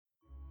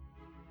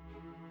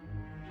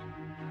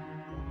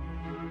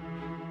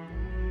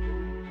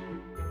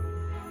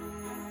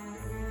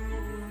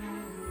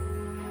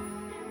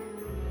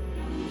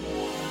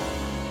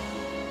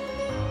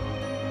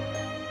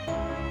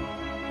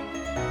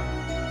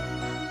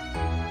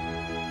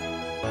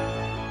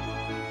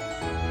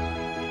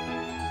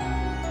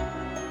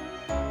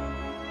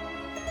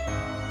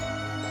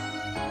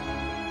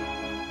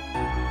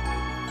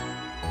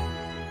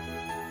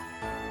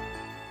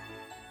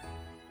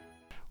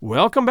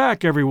Welcome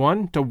back,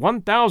 everyone, to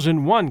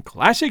 1001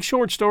 Classic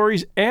Short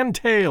Stories and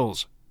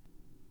Tales.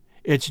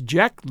 It's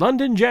Jack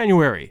London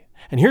January,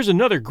 and here's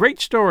another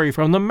great story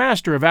from the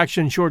master of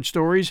action short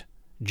stories,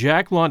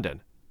 Jack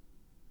London.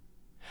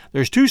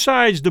 There's two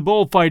sides to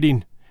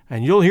bullfighting,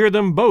 and you'll hear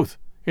them both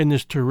in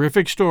this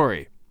terrific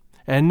story.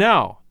 And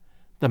now,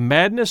 The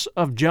Madness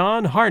of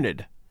John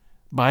Harned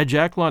by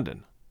Jack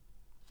London.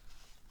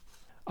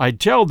 I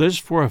tell this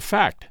for a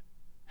fact.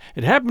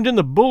 It happened in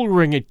the bull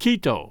ring at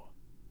Quito.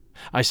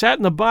 I sat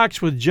in the box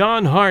with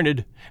John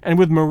Harned and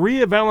with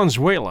Maria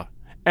Valenzuela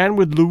and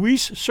with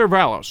Luis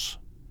Cervalos.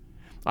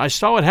 I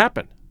saw it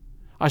happen.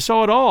 I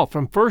saw it all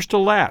from first to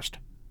last.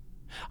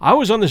 I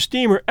was on the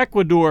steamer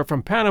Ecuador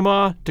from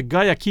Panama to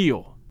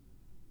Guayaquil.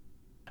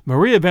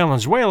 Maria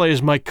Valenzuela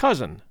is my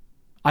cousin.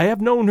 I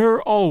have known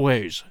her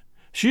always.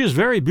 She is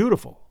very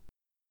beautiful.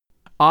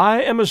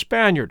 I am a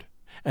Spaniard,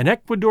 an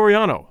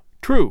Ecuadoriano,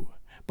 true,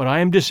 but I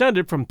am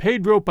descended from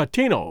Pedro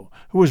Patino,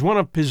 who was one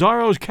of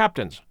Pizarro's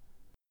captains.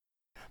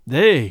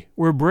 They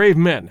were brave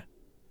men.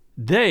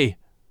 They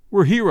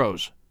were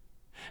heroes.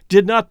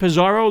 Did not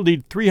Pizarro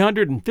lead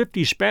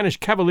 350 Spanish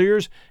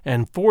cavaliers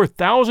and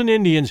 4,000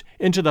 Indians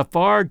into the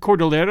far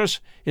Cordilleras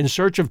in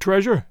search of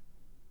treasure?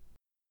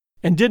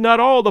 And did not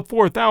all the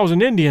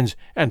 4,000 Indians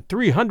and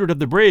 300 of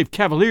the brave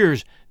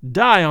cavaliers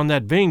die on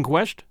that vain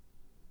quest?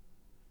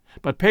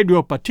 But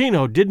Pedro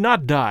Patino did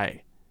not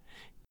die.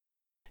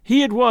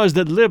 He it was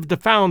that lived to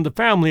found the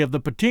family of the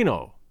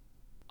Patino.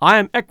 I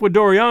am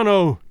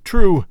Ecuadoriano,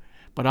 true,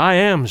 but I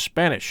am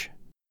Spanish.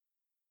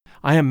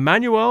 I am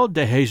Manuel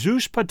de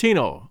Jesus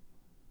Patino.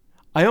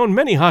 I own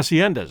many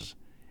haciendas,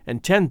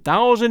 and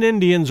 10,000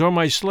 Indians are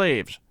my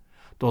slaves,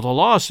 though the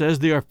law says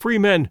they are free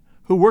men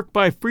who work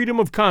by freedom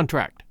of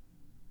contract.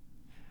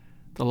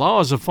 The law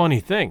is a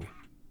funny thing.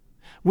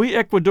 We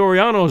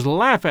Ecuadorianos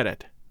laugh at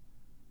it.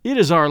 It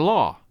is our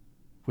law.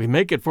 We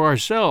make it for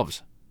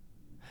ourselves.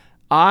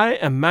 I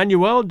am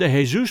Manuel de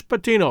Jesus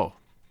Patino.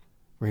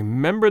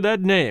 Remember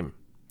that name.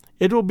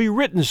 It will be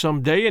written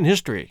some day in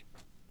history.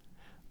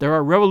 There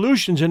are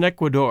revolutions in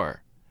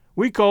Ecuador.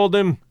 We call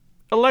them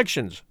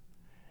elections.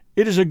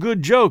 It is a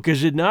good joke,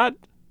 is it not?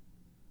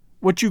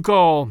 What you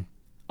call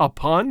a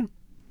pun?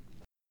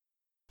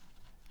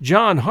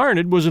 John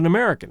Harned was an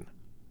American.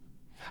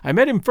 I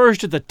met him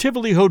first at the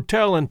Tivoli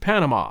Hotel in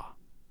Panama.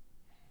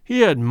 He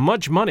had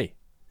much money.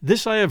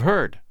 This I have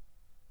heard.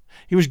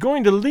 He was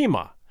going to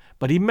Lima,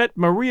 but he met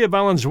Maria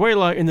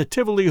Valenzuela in the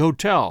Tivoli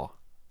Hotel.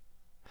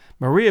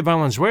 Maria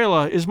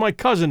Valenzuela is my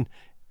cousin,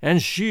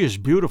 and she is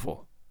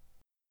beautiful.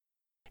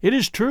 It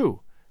is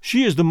true,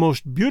 she is the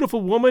most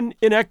beautiful woman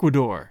in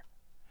Ecuador.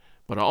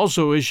 But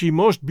also is she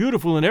most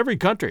beautiful in every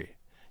country,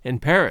 in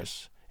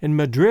Paris, in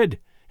Madrid,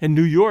 in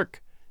New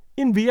York,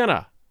 in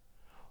Vienna.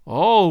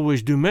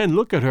 Always do men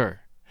look at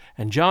her,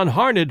 and John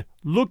Harned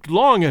looked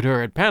long at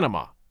her at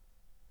Panama.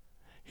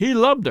 He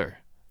loved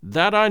her,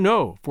 that I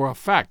know for a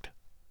fact.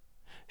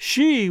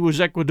 She was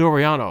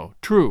Ecuadoriano,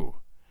 true,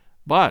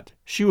 but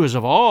she was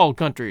of all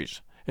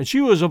countries, and she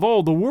was of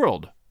all the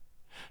world.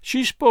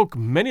 She spoke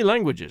many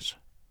languages.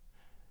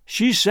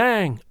 She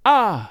sang,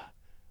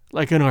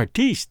 like an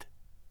artiste.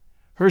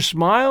 Her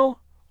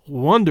smile,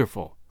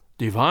 wonderful,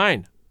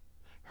 divine.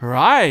 Her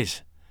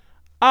eyes,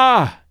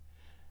 have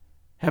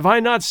I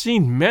not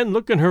seen men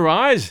look in her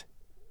eyes?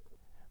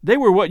 They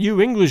were what you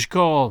English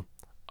call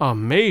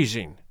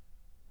amazing.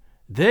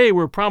 They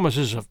were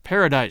promises of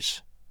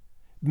paradise.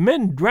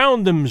 Men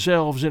drowned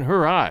themselves in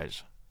her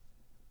eyes.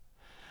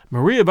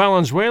 Maria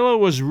Valenzuela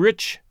was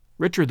rich,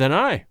 richer than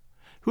I,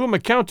 who am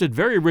accounted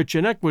very rich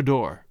in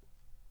Ecuador.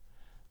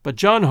 But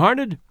John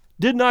Harned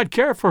did not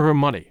care for her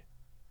money.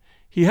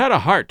 He had a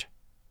heart,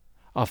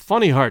 a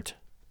funny heart.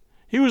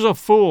 He was a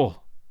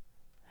fool.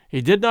 He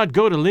did not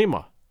go to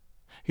Lima.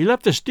 He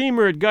left the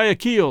steamer at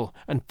Guayaquil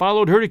and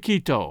followed her to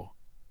Quito.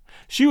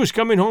 She was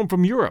coming home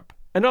from Europe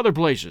and other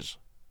places.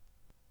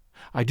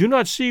 I do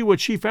not see what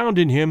she found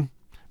in him,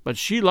 but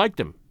she liked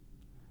him.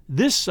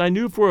 This I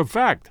knew for a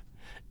fact,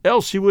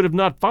 else he would have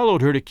not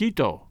followed her to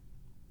Quito.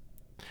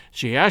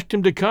 She asked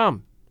him to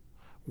come.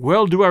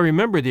 Well do I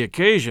remember the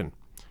occasion.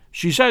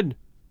 She said,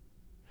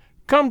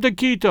 "Come to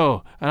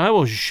Quito, and I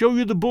will show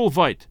you the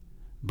bullfight.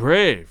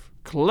 Brave,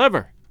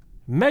 clever,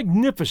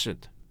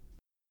 magnificent."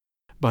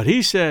 But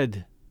he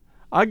said,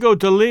 "I go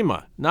to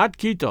Lima, not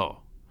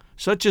Quito.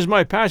 Such is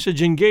my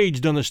passage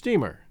engaged on the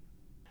steamer."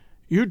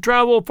 "You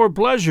travel for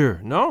pleasure,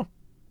 no?"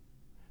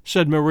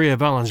 said Maria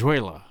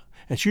Valenzuela,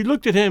 and she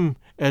looked at him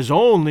as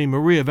only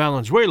Maria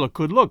Valenzuela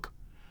could look,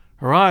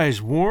 her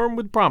eyes warm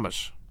with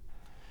promise.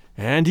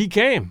 And he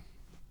came.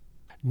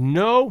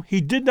 No,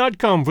 he did not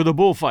come for the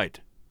bullfight.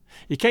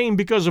 He came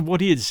because of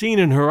what he had seen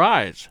in her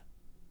eyes.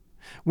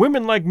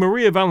 Women like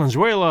Maria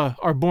Valenzuela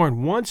are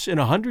born once in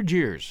 100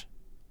 years.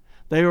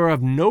 They are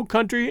of no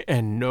country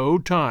and no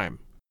time.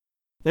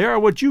 They are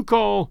what you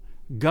call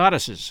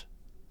goddesses.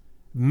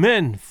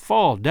 Men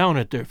fall down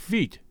at their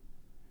feet.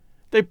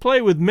 They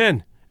play with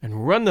men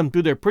and run them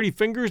through their pretty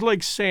fingers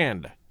like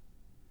sand.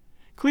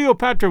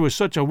 Cleopatra was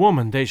such a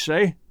woman, they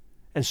say,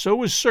 and so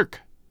was Circe.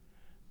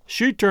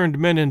 She turned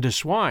men into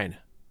swine.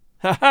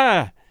 Ha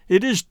ha!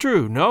 It is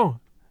true, no?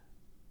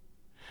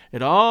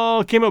 It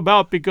all came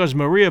about because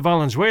Maria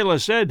Valenzuela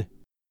said,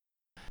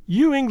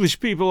 "You English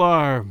people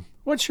are,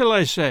 what shall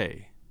I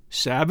say,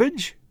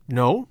 savage?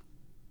 No.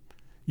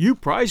 You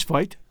prize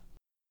fight.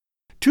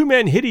 Two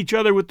men hit each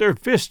other with their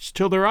fists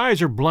till their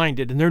eyes are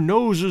blinded and their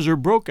noses are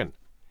broken.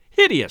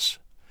 Hideous!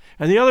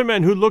 And the other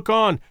men who look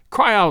on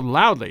cry out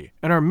loudly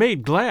and are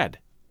made glad.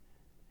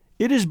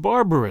 It is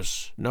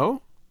barbarous,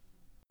 no?"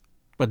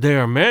 "But they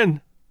are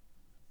men,"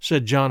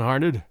 said John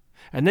Harned,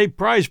 "and they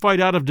prize fight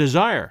out of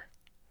desire.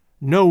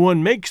 No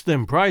one makes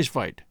them prize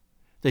fight.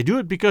 They do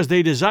it because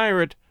they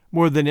desire it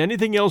more than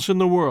anything else in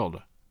the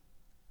world."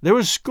 There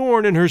was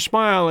scorn in her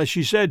smile as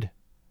she said,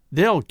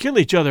 "They'll kill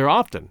each other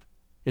often.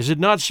 Is it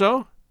not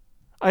so?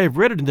 I have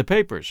read it in the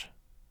papers."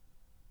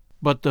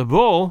 "But the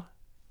bull,"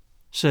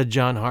 said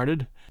John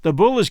Harned, "the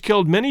bull is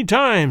killed many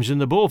times in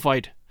the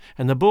bullfight,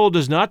 and the bull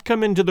does not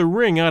come into the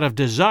ring out of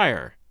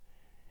desire.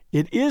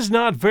 It is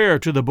not fair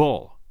to the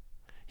bull.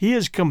 He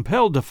is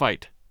compelled to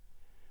fight.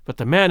 But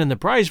the man in the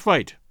prize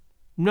fight,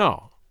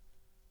 no,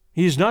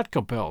 he is not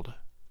compelled."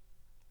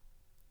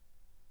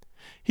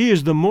 "He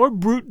is the more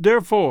brute,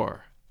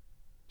 therefore,"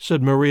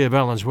 said Maria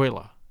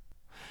Valenzuela.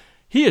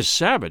 "He is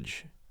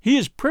savage. He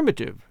is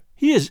primitive.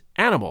 He is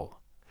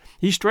animal.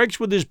 He strikes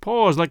with his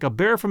paws like a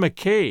bear from a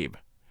cave,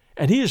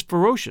 and he is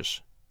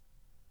ferocious.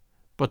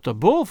 But the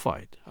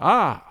bullfight,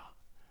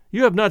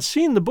 you have not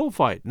seen the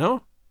bullfight,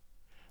 no?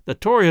 The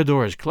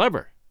toreador is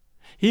clever.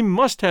 He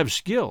must have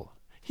skill.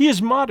 He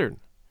is modern.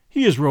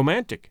 He is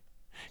romantic.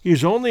 He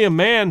is only a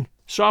man,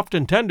 soft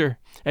and tender,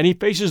 and he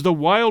faces the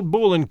wild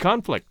bull in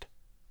conflict.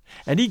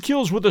 And he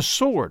kills with a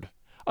sword,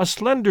 a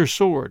slender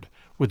sword,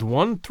 with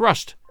one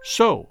thrust,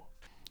 so,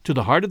 to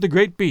the heart of the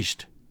great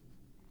beast.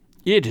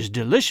 It is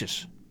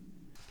delicious.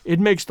 It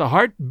makes the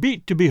heart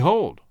beat to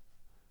behold.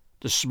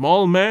 The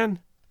small man,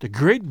 the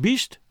great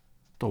beast,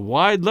 the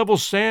wide level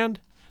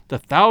sand, the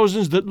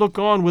thousands that look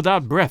on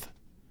without breath.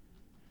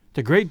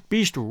 The great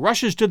beast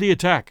rushes to the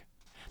attack.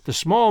 The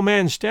small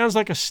man stands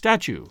like a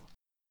statue.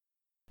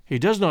 He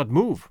does not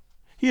move.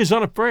 He is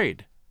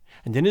unafraid,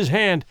 and in his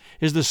hand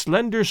is the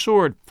slender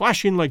sword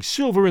flashing like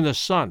silver in the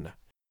sun.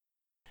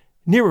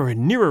 Nearer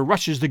and nearer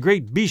rushes the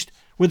great beast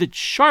with its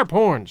sharp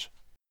horns.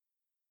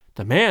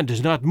 The man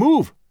does not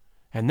move,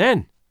 and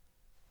then,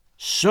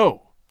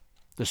 so,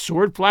 the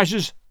sword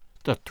flashes,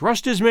 the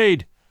thrust is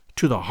made,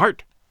 to the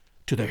heart,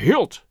 to the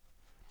hilt.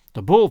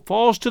 The bull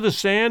falls to the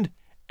sand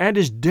and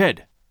is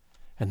dead,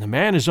 and the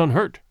man is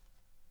unhurt.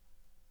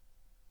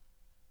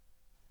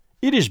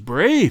 It is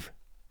brave.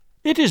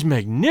 It is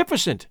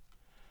magnificent.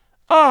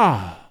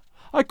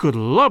 I could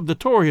love the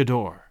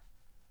toreador.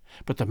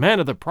 But the man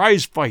of the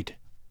prize fight,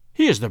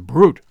 he is the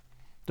brute,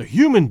 the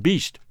human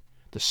beast,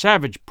 the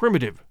savage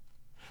primitive,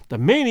 the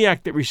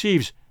maniac that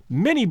receives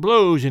many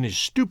blows in his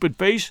stupid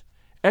face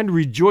and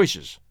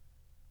rejoices.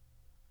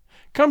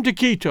 Come to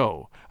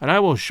Quito, and I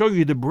will show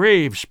you the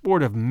brave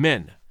sport of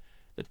men,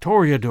 the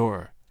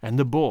toreador and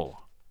the bull."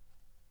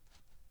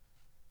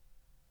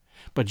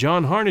 But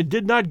John Harned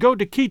did not go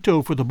to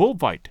Quito for the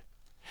bullfight.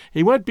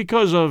 He went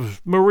because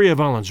of Maria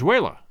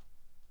Valenzuela.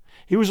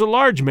 He was a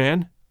large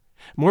man,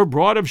 more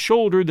broad of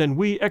shoulder than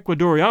we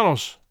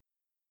Ecuadorianos,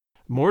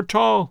 more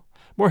tall,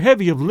 more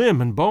heavy of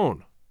limb and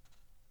bone.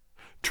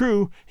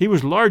 True, he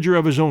was larger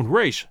of his own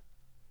race.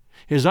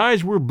 His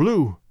eyes were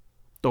blue,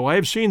 though I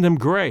have seen them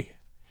gray,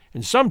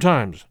 and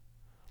sometimes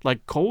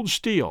like cold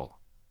steel.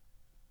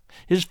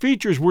 His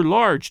features were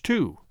large,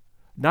 too,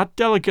 not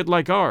delicate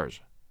like ours,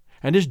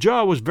 and his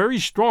jaw was very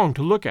strong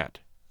to look at.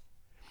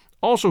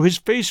 Also, his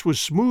face was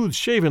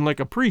smooth-shaven like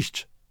a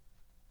priest's.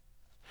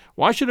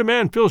 Why should a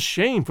man feel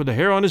shame for the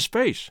hair on his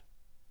face?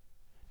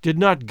 Did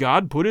not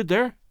God put it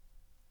there?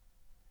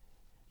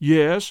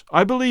 Yes,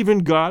 I believe in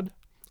God.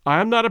 I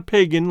am not a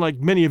pagan like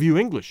many of you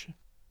English.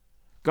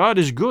 God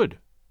is good.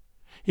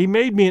 He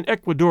made me an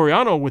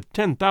Ecuadoriano with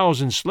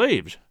 10,000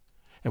 slaves,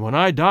 and when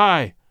I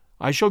die,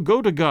 I shall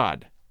go to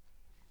God.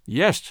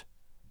 Yes,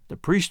 the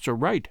priests are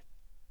right.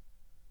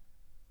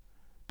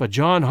 But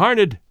John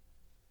Harned,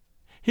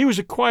 he was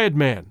a quiet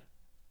man.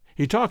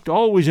 He talked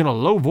always in a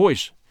low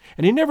voice,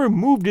 and he never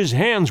moved his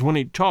hands when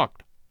he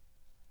talked.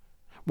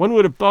 One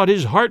would have thought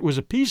his heart was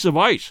a piece of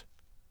ice.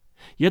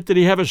 Yet did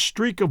he have a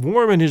streak of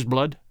warm in his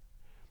blood,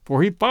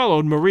 for he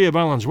followed Maria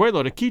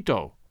Valenzuela to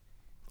Quito.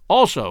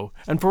 Also,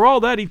 and for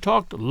all that, he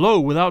talked low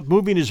without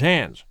moving his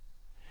hands.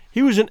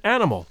 He was an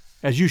animal,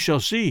 as you shall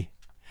see,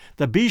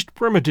 the beast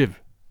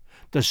primitive,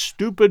 the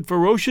stupid,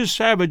 ferocious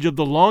savage of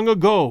the long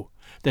ago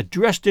that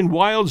dressed in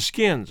wild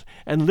skins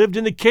and lived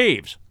in the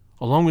caves,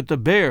 along with the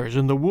bears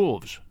and the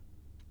wolves.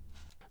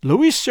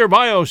 Luis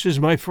Ceballos is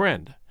my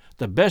friend,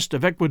 the best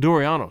of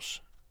Ecuadorianos.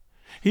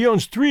 He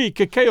owns 3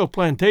 cacao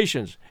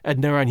plantations at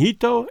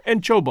Naranjito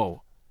and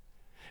Chobo.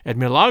 At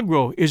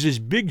Milagro is his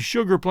big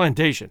sugar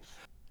plantation.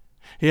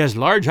 He has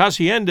large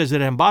haciendas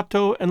at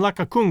Ambato and La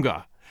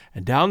Cacunga,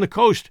 and down the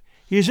coast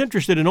he is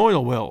interested in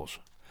oil wells.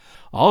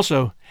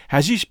 Also,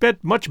 has he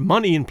spent much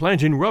money in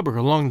planting rubber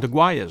along the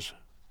Guayas.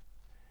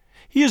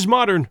 He is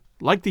modern,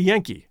 like the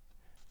Yankee,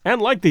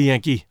 and like the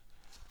Yankee,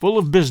 full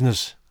of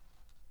business.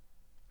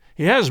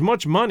 He has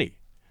much money,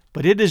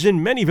 but it is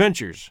in many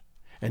ventures,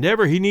 and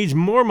ever he needs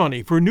more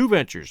money for new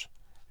ventures,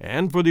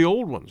 and for the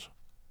old ones.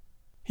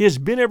 He has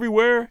been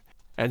everywhere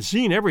and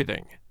seen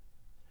everything.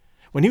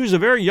 When he was a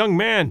very young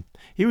man,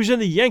 he was in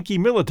the Yankee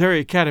Military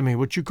Academy,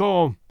 which you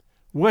call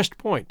West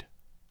Point.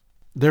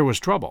 There was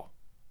trouble.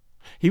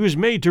 He was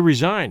made to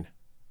resign.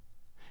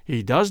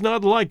 He does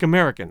not like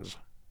Americans.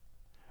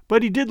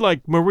 But he did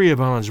like Maria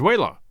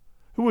Valenzuela,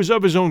 who was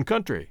of his own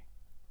country.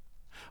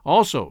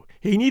 Also,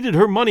 he needed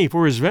her money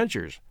for his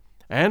ventures,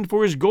 and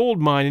for his gold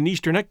mine in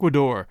eastern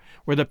Ecuador,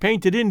 where the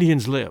painted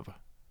Indians live.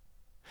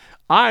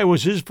 I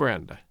was his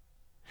friend.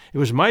 It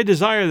was my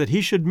desire that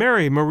he should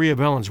marry Maria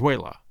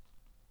Valenzuela.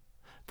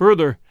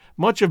 Further,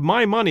 much of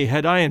my money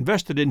had I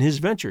invested in his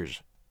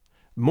ventures,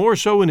 more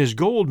so in his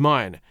gold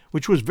mine,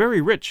 which was very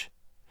rich,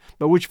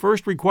 but which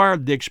first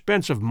required the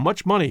expense of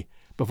much money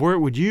before it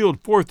would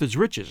yield forth its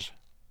riches.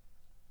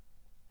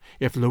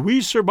 If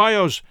Luis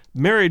Ceballos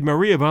married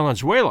Maria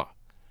Valenzuela,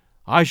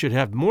 I should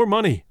have more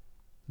money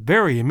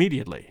very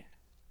immediately.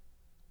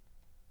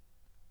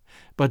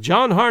 But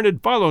John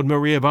Harned followed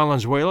Maria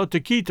Valenzuela to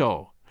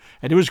Quito,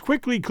 and it was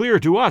quickly clear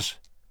to us,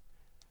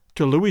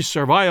 to Luis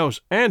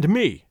Ceballos and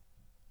me,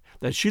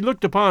 that she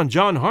looked upon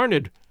John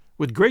Harned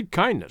with great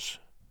kindness.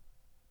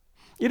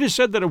 It is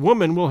said that a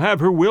woman will have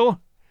her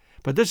will,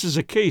 but this is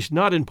a case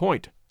not in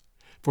point,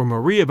 for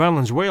Maria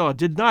Valenzuela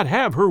did not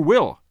have her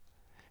will,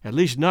 at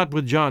least not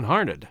with John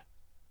Harned.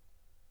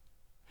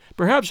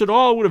 Perhaps it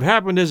all would have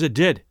happened as it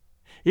did,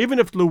 even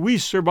if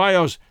Luis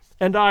Ceballos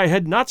and I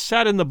had not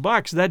sat in the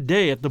box that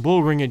day at the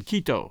bull ring in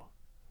Quito.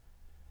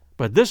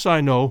 But this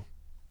I know,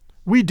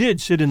 we did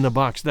sit in the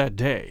box that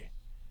day,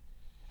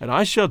 and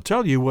I shall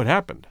tell you what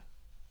happened.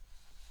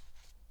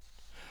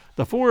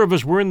 The four of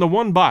us were in the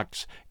one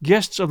box,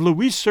 guests of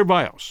Luis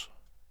Ceballos.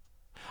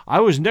 I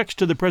was next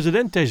to the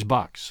Presidente's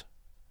box.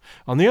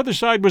 On the other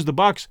side was the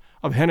box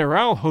of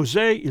General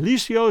José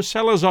Eliseo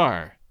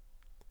Salazar.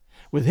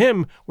 With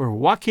him were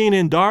Joaquin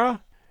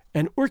Endara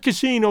and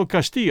Urquicino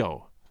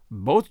Castillo,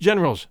 both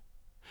generals,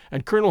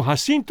 and Colonel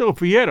Jacinto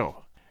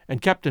Fierro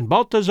and Captain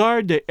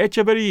Baltazar de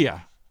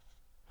Echeverria.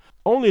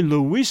 Only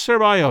Luis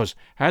Ceballos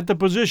had the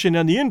position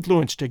and the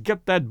influence to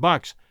get that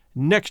box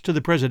next to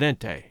the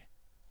Presidente.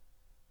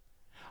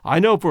 I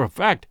know for a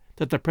fact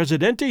that the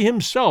Presidente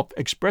himself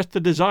expressed the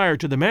desire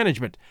to the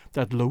management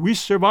that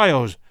Luis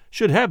Ceballos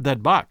should have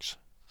that box.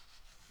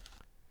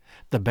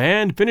 The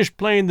band finished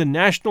playing the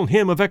national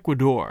hymn of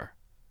Ecuador.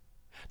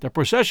 The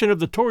procession of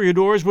the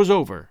toreadors was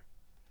over.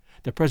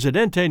 The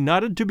Presidente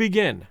nodded to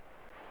begin.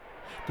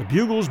 The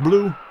bugles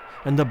blew,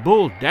 and the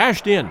bull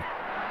dashed in.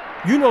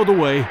 You know the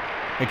way,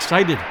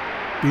 excited,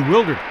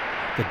 bewildered,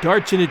 the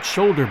darts in its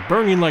shoulder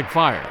burning like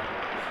fire,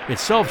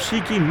 itself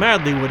seeking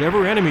madly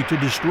whatever enemy to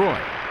destroy.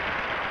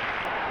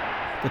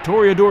 The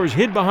toreadors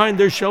hid behind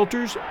their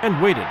shelters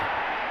and waited.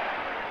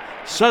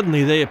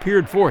 Suddenly they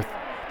appeared forth,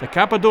 the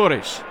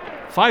capadores,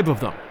 5 of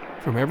them,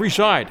 from every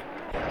side,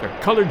 their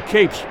colored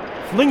capes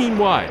flinging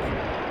wide.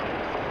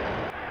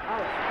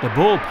 The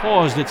bull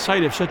paused at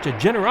sight of such a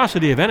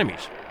generosity of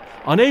enemies,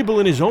 unable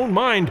in his own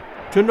mind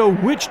to know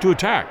which to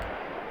attack.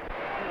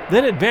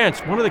 Then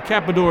advanced one of the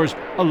capadores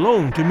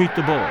alone to meet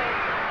the bull.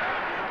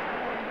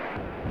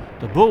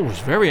 The bull was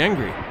very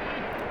angry.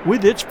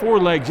 With its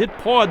forelegs it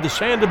pawed the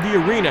sand of the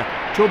arena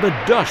till the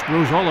dust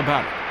rose all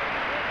about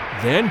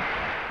it. Then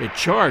it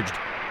charged,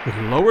 with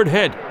lowered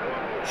head,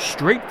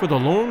 straight for the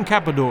lone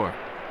capador.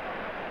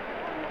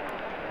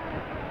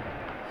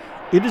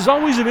 It is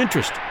always of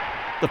interest,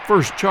 the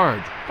first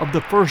charge of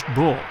the first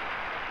bull.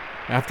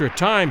 After a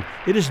time,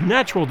 it is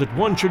natural that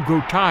one should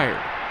grow tired,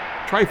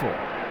 trifle,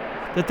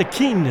 that the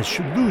keenness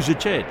should lose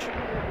its edge.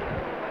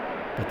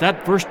 But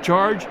that first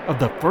charge of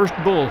the first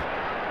bull,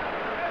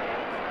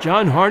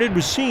 John Harned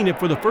was seeing it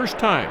for the first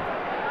time,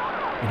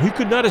 and he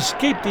could not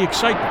escape the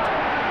excitement.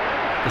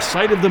 The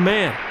sight of the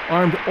man,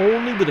 armed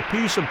only with a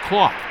piece of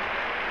cloth,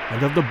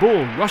 and of the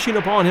bull rushing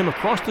upon him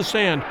across the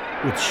sand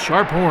with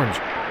sharp horns,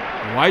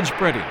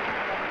 wide-spreading.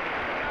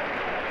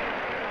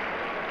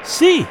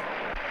 "See!"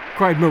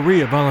 cried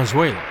Maria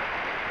Valenzuela.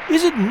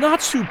 "Is it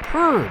not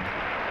superb?"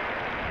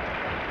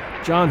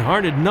 John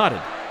Harned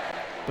nodded,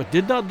 but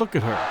did not look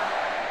at her.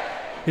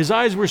 His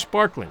eyes were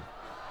sparkling,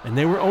 and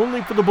they were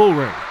only for the bull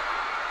ring.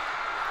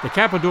 The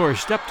capador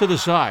stepped to the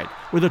side,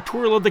 with a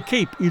twirl of the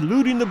cape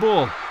eluding the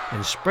bull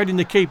and spreading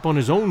the cape on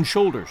his own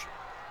shoulders.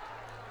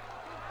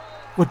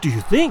 "What do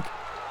you think?"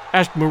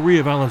 asked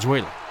Maria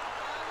Valenzuela.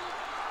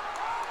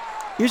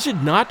 "Is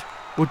it not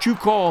what you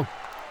call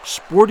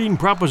sporting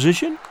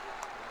proposition?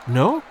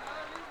 No?"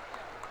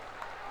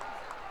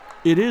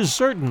 "It is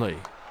certainly,"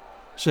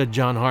 said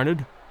John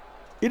Harned.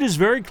 "It is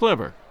very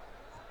clever."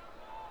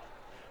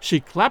 She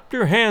clapped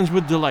her hands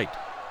with delight.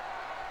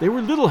 They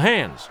were little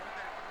hands.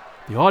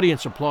 The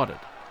audience applauded.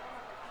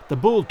 The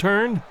bull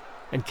turned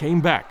and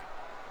came back.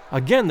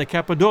 Again the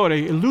capadore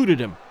eluded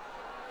him,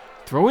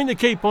 throwing the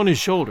cape on his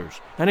shoulders,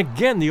 and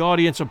again the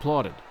audience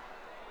applauded.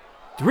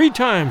 3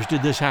 times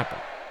did this happen.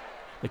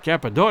 The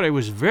Capadore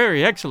was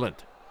very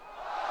excellent.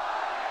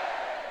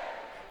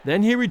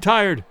 Then he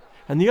retired,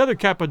 and the other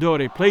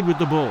Capadore played with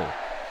the bull.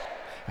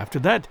 After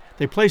that,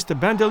 they placed the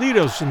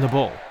bandolitos in the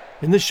bull,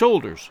 in the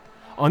shoulders,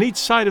 on each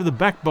side of the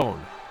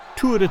backbone,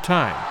 2 at a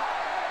time.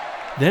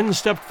 Then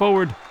stepped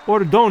forward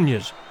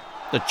Ordóñez,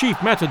 the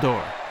chief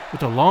matador,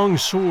 with a long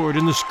sword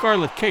and the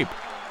scarlet cape.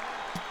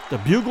 The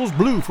bugles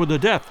blew for the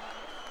death.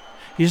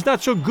 He is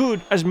not so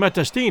good as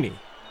Mattastini.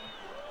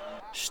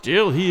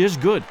 Still he is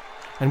good,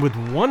 and with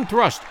one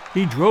thrust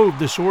he drove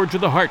the sword to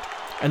the heart,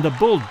 and the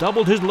bull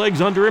doubled his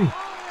legs under him,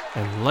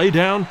 and lay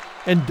down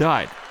and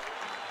died.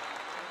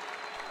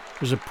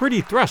 It was a pretty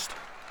thrust,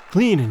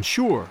 clean and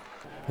sure,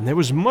 and there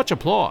was much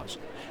applause,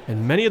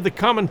 and many of the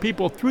common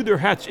people threw their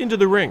hats into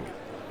the ring.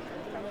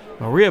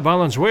 Maria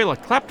Valenzuela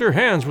clapped her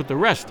hands with the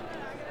rest,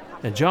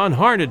 and John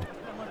HARNED,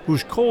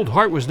 whose cold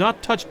heart was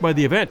not touched by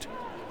the event,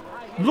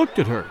 looked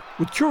at her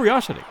with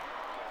curiosity.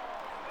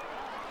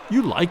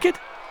 "You like it?"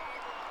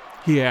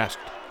 he asked.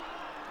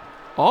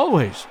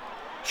 "Always,"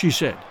 she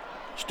said,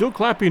 still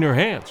clapping her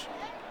hands.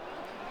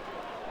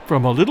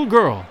 "From a little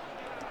girl,"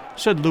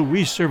 said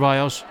Luis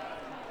Ceballos.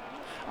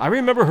 "I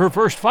remember her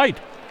first fight.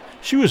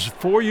 She was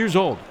 4 years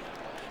old.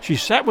 She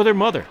sat with her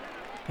mother,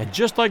 and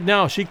just like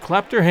now she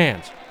clapped her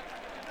hands.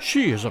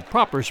 She is a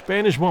proper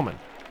Spanish woman."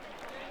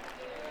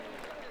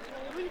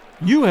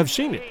 "You have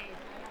seen it,"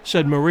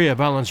 said Maria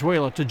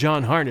Valenzuela to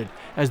John HARNED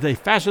as they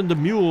fastened the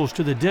mules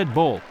to the dead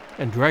bull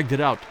and dragged it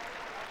out.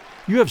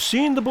 "You have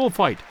seen the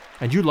bullfight,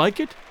 and you like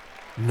it?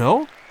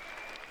 No?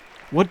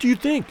 What do you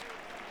think?"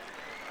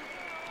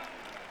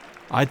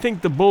 "I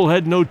think the bull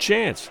had no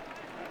chance,"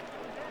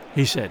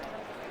 he said.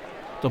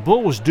 "The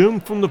bull was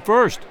doomed from the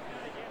first.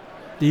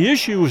 The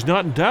issue was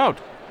not in doubt.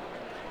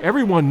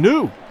 Everyone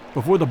knew,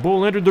 before the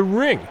bull entered the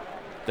ring,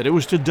 that it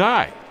was to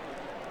die.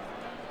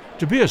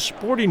 To be a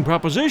sporting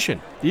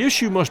proposition, the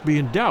issue must be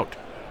in doubt.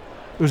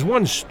 It was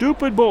one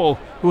stupid bull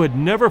who had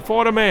never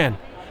fought a man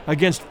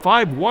against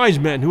 5 wise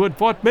men who had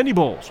fought many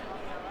bulls.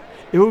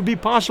 It would be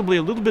possibly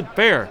a little bit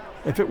fair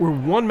if it were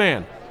 1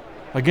 man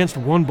against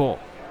 1 bull."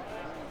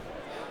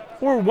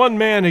 "Or 1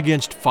 man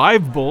against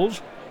 5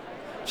 bulls,"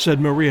 said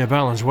Maria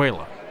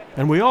Valenzuela,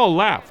 and we all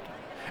laughed,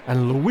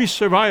 and Luis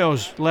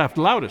Ceballos laughed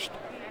loudest.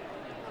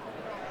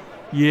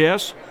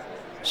 "Yes,"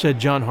 said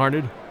John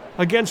HARNED,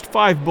 "against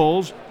 5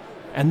 bulls,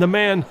 and the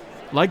man,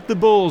 like the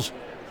bulls,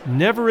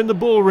 never in the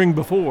bull ring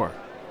before.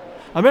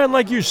 A man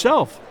like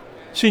yourself,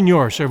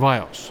 Senor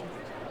Ceballos."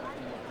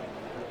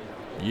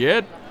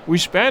 "Yet we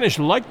Spanish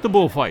like the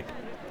bullfight,"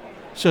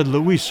 said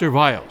Luis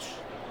Ceballos,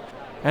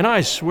 and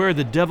I swear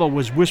the devil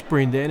was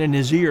whispering then in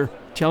his ear,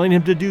 telling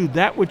him to do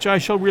that which I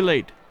shall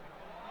relate.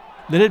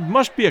 "Then it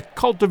must be a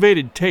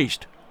cultivated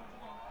taste."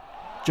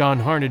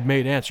 John HARNED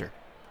made answer.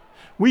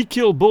 "We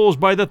kill bulls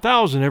by the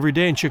 1,000 every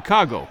day in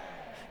Chicago,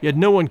 yet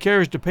no one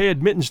cares to pay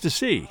admittance to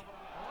see."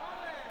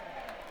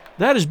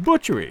 "That is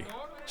butchery,"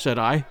 said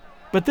I,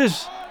 "but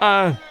this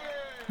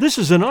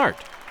is an art.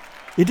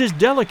 It is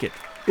delicate,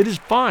 it is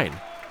fine,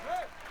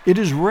 it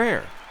is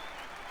rare."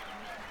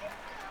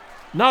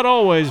 "Not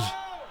always,"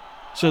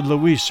 said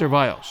Luis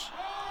Ceballos.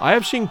 "I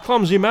have seen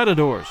clumsy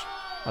matadors,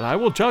 and I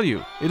will tell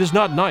you, it is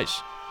not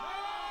nice."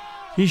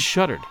 He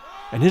shuddered,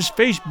 and his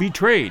face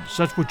betrayed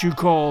such what you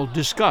call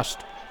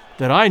disgust,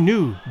 that I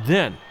knew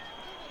then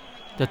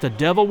that the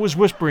devil was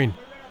whispering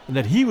and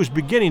that he was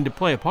beginning to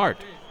play a part.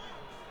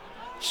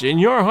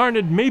 "Senor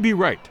HARNED may be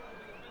right,"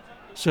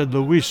 said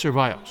Luis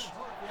Ceballos.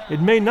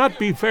 "It may not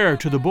be fair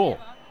to the bull.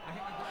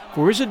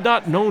 For is it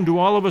not known to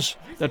all of us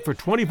that for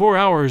 24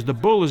 hours the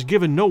bull is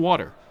given no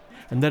water,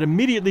 and that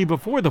immediately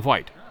before the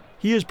fight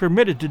he is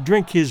permitted to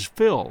drink his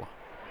fill?"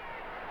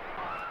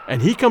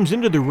 "And he comes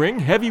into the ring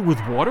heavy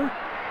with water?"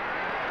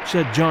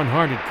 said John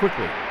HARNED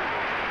quickly,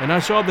 and I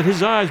saw that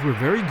his eyes were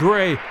very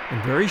gray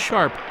and very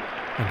sharp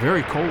and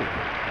very cold.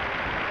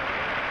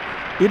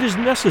 "It is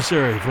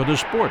necessary for the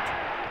sport,"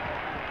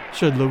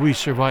 said Luis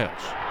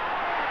Ceballos.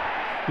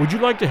 "Would you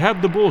like to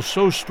have the bull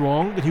so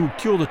strong that he would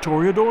kill the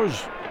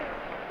toreadors?"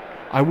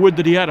 "I would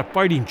that he had a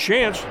fighting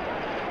chance,"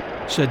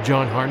 said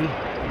John HARNED,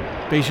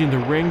 facing the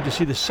ring to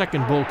see the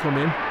second bull come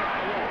in.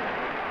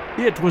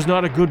 It was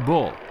not a good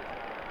bull.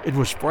 It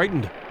was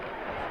frightened.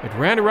 It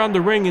ran around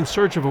the ring in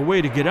search of a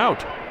way to get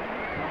out.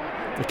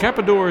 The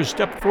Capadores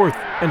stepped forth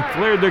and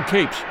flared their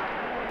capes,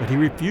 but he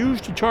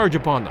refused to charge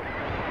upon them.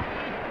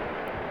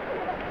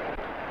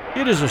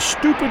 "It is a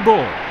stupid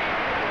bull,"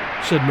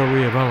 said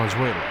Maria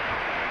Valenzuela.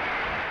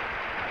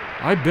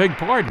 "I beg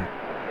pardon,"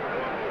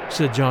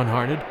 said John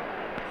HARNED,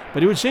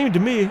 "but it would seem to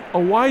me a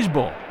wise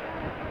bull.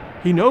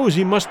 He knows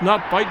he must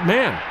not fight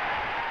man.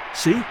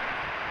 See,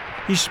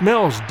 he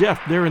smells death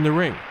there in the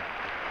ring."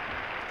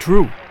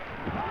 True.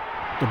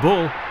 The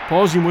bull,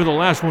 pausing where the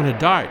last one had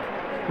died,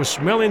 was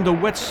smelling the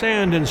wet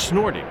sand and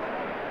snorting.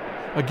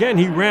 Again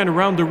he ran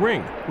around the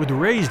ring with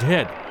raised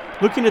head,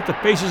 looking at the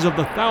faces of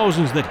the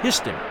thousands that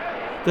hissed him,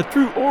 that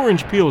threw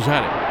orange peels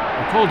at him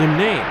and called him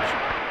names.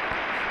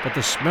 But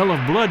the smell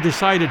of blood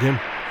decided him,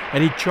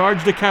 and he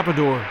charged the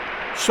Capador,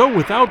 so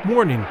without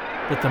warning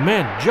that the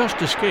man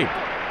just escaped.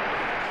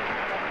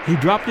 He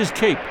dropped his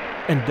cape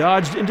and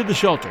dodged into the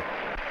shelter.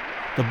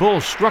 The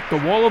bull struck the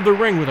wall of the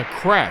ring with a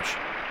crash,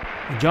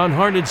 and John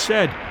Harned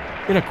said,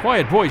 in a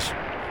quiet voice,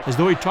 as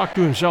though he talked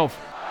to himself,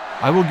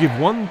 "I will give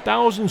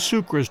 1,000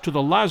 sucres to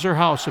the Lazar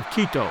house of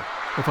Quito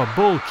if a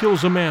bull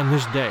kills a man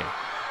this day."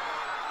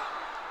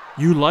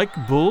 "You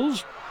like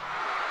bulls?"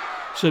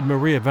 said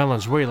Maria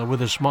Valenzuela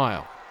with a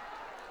smile.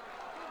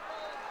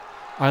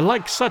 "I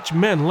like such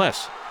men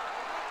less,"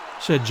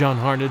 said John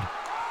Harned.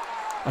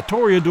 "A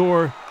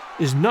toreador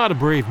is not a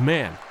brave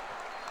man.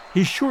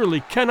 He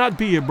surely cannot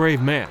be a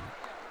brave man.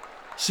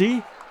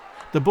 See,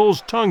 the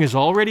bull's tongue is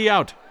already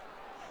out.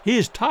 He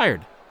is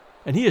tired,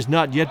 and he has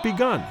not yet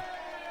begun."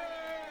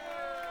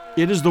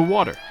 "It is the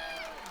water,"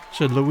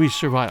 said Luis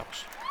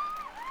Cervallos.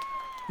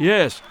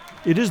 "Yes,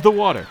 it is the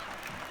water,"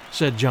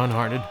 said John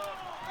Harned.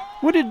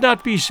 "Would it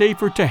not be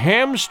safer to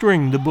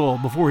hamstring the bull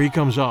before he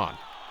comes on?"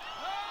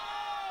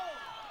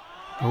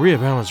 Maria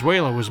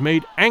Valenzuela was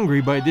made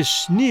angry by this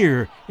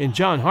sneer in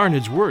John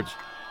Harned's words.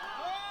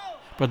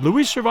 But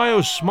Luis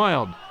Cervallos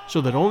smiled so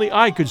that only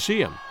I could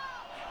see him,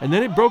 and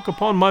then it broke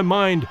upon my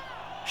mind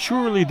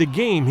surely the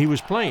game he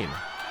was playing.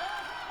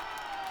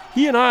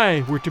 He and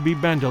I were to be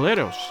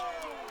bandoleros.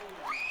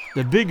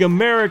 The big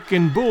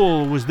American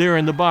bull was there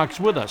in the box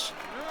with us.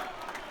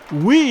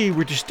 We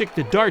were to stick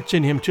the darts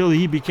in him till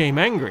he became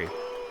angry,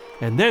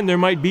 and then there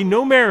might be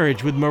no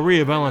marriage with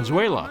Maria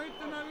Valenzuela.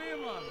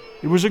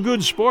 It was a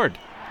good sport,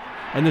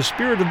 and the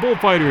spirit of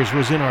bullfighters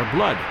was in our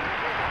blood.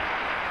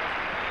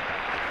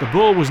 The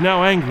bull was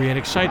now angry and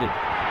excited.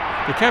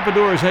 The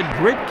Capadores had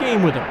great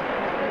game with him.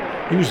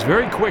 He was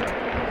very quick,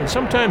 and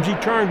sometimes he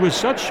turned with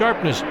such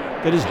sharpness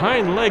that his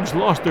hind legs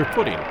lost their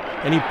footing,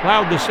 and he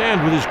plowed the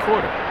sand with his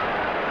quarter.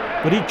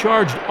 But he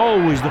charged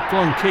always the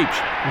flung capes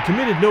and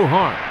committed no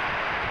harm.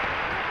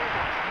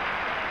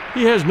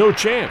 "He has no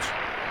chance,"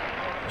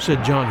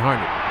 said John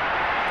Harned.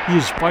 "He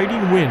is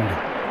fighting wind."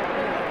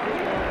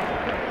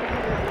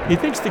 "He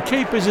thinks the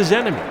cape is his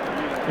enemy,"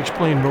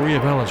 explained Maria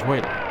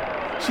Valenzuela.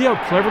 "See how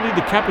cleverly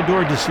the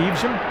Capador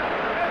deceives him?"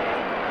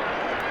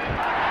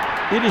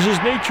 "It is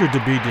his nature to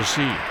be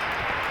deceived,"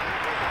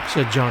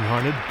 said John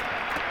Harned.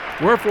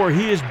 "Wherefore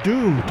he is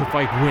doomed to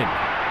fight wind.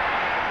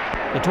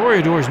 The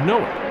toreadors know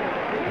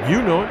it.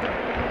 You know it.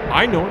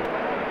 I know it.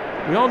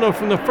 We all know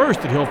from the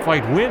first that he'll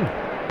fight wind.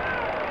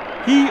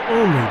 He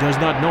only does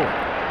not know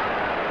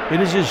it. It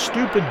is his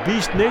stupid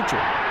beast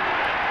nature.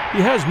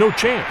 He has no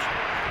chance."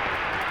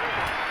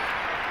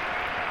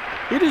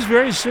 "It is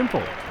very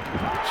simple,"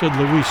 said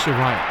Luis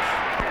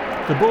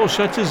Cervallos. "The bull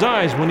shuts his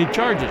eyes when he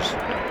charges.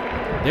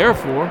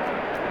 Therefore,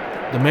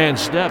 the man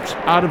steps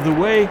out of the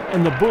way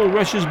and the bull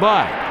rushes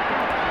by."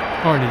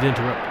 Harned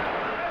interrupted.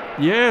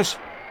 "Yes,"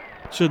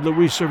 said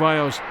Luis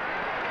Cervallos.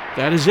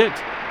 "That is it.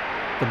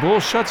 The bull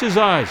shuts his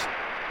eyes,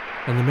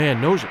 and the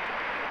man knows it."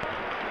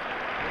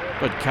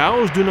 "But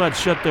cows do not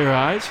shut their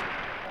eyes,"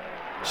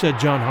 said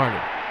John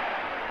Harned.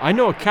 "I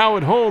know a cow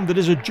at home that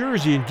is a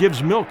Jersey and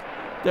gives milk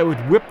that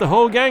would whip the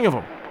whole gang of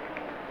them."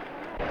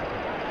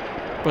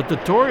 "But the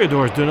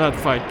toreadors do not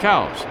fight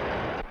cows,"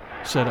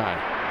 said I.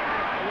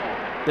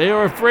 "They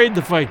are afraid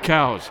to fight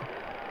cows,"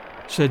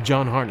 said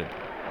John Harned.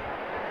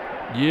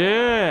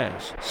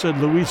 "Yes," said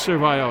Luis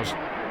Cervallos.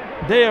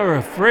 "They are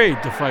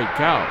afraid to fight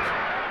cows.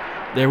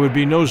 There would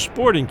be no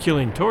sport in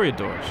killing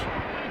toreadors."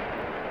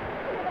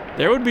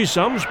 "There would be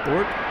some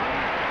sport,"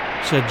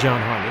 said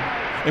John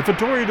Harned, "if a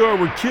toreador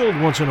were killed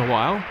once in a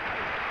while.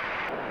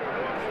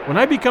 When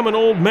I become an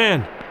old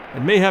man,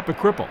 and mayhap a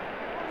cripple,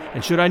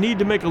 and should I need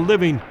to make a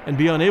living and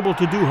be unable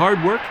to do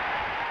hard work,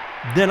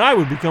 then I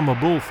would become a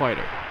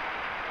bullfighter.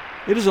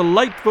 It is a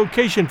light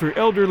vocation for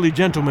elderly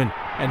gentlemen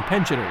and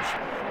pensioners."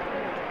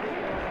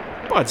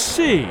 "But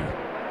see,"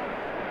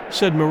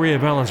 said Maria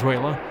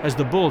Valenzuela, as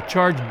the bull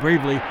charged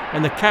bravely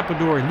and the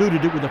Capador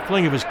eluded it with a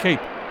fling of his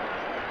cape.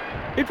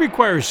 "It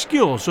requires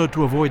skill so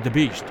to avoid the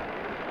beast."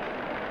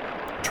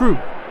 "True,"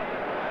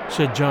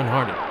 said John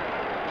Harned,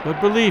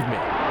 "but believe me,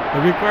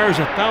 it requires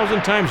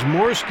 1,000 times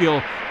more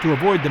skill to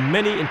avoid the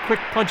many and quick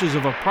punches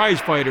of a prize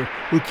fighter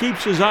who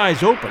keeps his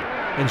eyes open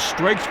and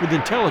strikes with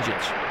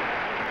intelligence.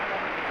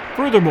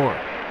 Furthermore,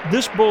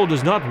 this bull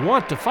does not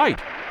want to fight.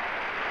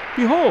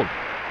 Behold,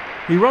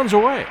 he runs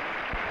away."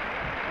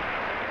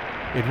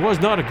 It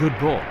was not a good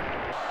bull,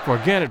 for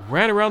again it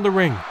ran around the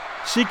ring,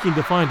 seeking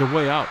to find a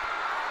way out.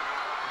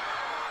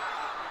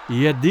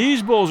 "Yet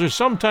these bulls are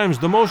sometimes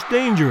the most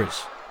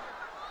dangerous,"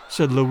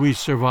 said Luis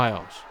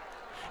Cervallos.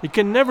 "It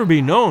can never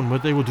be known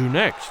what they will do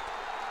next.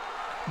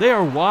 They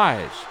are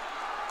wise.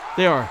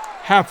 They are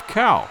half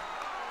cow.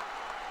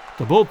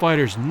 The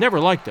bullfighters never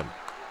like them.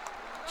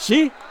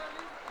 See,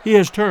 he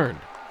has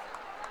turned."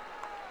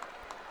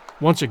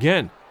 Once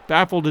again,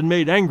 baffled and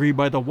made angry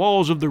by the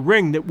walls of the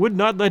ring that would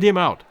not let him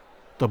out,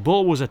 the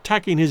bull was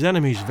attacking his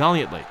enemies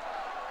valiantly.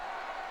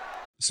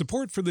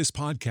 Support for this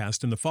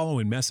podcast and the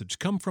following message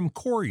come from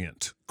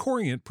Corient.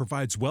 Corient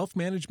provides wealth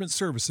management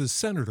services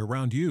centered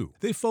around you.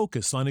 They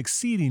focus on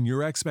exceeding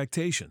your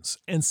expectations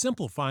and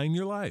simplifying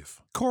your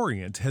life.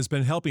 Corient has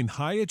been helping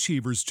high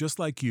achievers just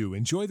like you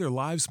enjoy their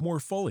lives more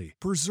fully,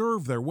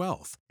 preserve their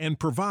wealth, and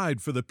provide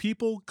for the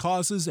people,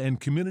 causes, and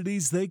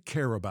communities they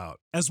care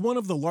about. As one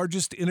of the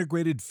largest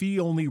integrated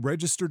fee-only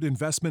registered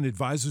investment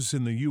advisors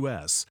in the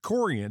U.S.,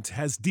 Corient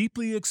has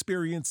deeply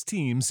experienced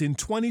teams in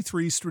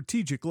 23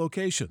 strategic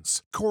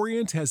locations.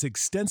 Corient has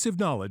extensive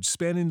knowledge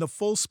spanning the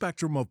full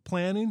spectrum of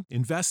planning,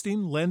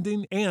 investing,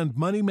 lending, and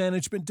money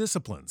management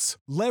disciplines.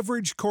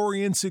 Leverage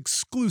Corient's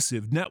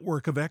exclusive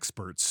network of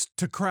experts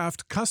to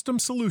craft custom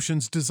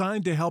solutions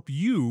designed to help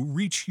you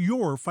reach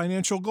your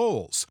financial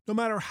goals, no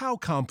matter how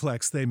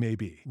complex they may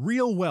be.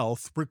 Real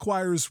wealth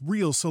requires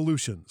real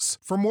solutions.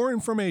 For more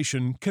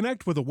information,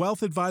 connect with a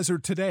wealth advisor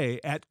today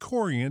at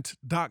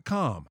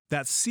Corient.com.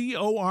 That's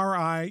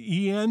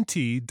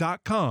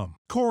Corient.com.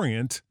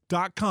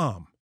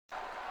 Corient.com.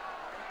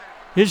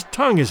 "His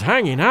tongue is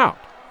hanging out,"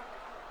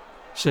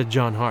 said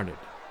John Harned.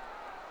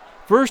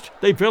 "First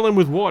they fill him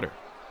with water.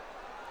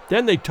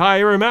 Then they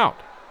tire him out,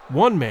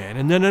 one man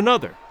and then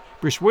another,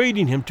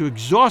 persuading him to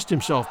exhaust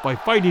himself by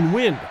fighting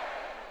wind.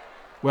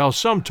 Well,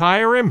 some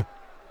tire him,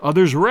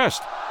 others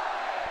rest.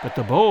 But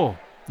the bull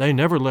they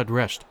never let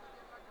rest.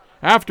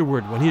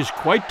 Afterward, when he is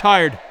quite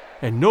tired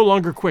and no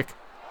longer quick,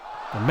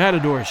 the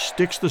matador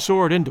sticks the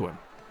sword into him."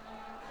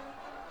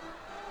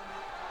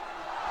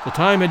 The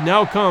time had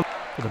now come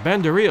for the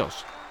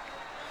banderillas.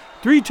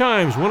 3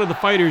 times one of the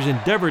fighters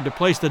endeavored to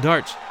place the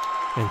darts,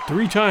 and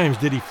 3 times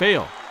did he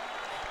fail,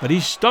 but he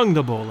stung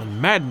the bull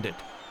and maddened it.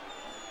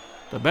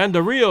 The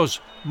banderillas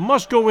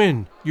must go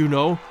in,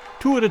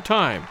 2 at a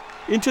time,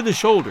 into the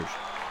shoulders,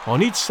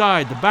 on each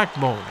side the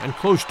backbone and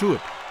close to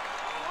it.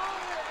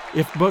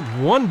 If but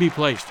one be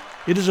placed,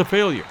 it is a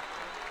failure.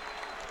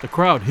 The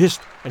crowd hissed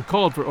and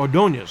called for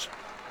Ordóñez.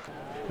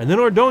 And then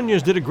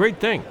Ordóñez did a great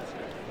thing.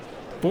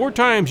 4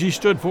 times he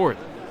stood for it,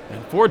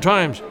 and 4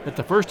 times at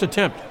the first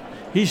attempt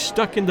he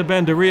stuck in the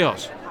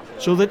banderillas,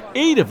 so that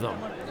 8 of them,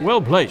 well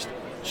placed,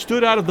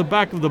 stood out of the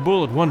back of the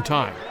bull at one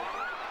time.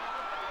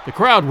 The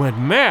crowd went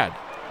mad,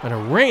 and a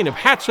rain of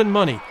hats and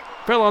money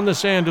fell on the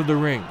sand of the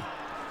ring.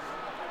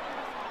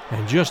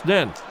 And just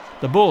then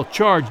the bull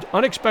charged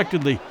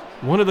unexpectedly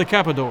one of the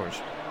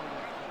capadores.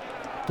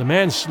 The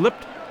man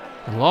slipped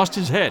and lost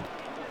his head.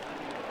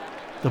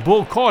 The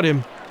bull caught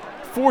him,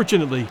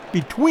 fortunately,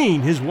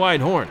 between his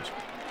wide horns.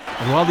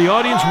 And while the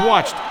audience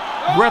watched,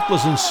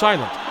 breathless and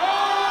silent,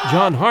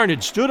 John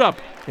Harned stood up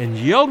and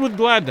yelled with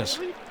gladness.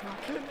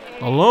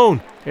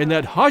 Alone, in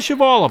that hush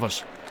of all of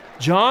us,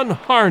 John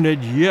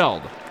Harned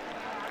yelled.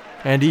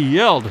 And he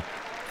yelled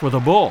for the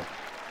bull.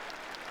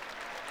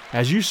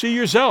 As you see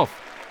yourself,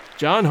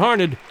 John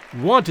Harned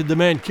wanted the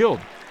man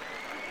killed.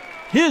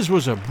 His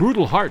was a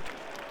brutal heart.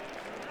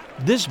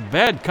 This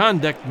bad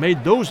conduct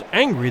made those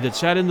angry that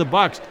sat in the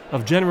box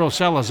of General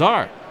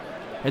Salazar,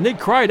 and they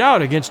cried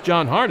out against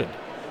John Harned.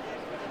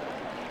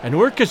 And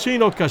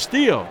Urquesino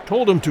Castillo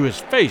told him to his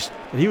face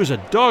that he was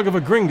a dog of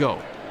a gringo,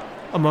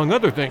 among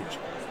other things.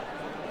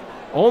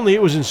 Only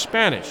it was in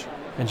Spanish,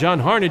 and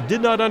John Harned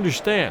did not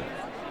understand.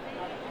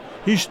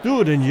 He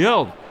stood and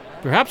yelled,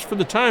 perhaps for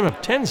the time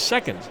of 10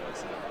 seconds,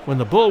 when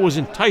the bull was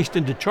enticed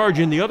into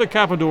charging the other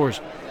capadores,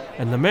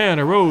 and the man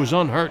arose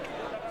unhurt.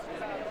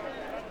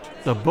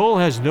 The bull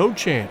has no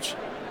chance,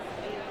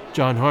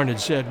 John Harned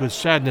said with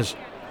sadness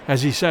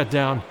as he sat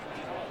down.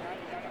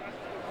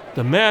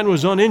 The man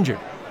was uninjured.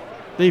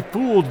 They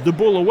fooled the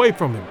bull away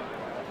from him.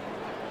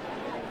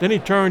 Then he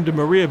turned to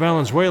Maria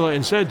Valenzuela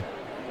and said,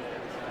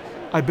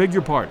 I beg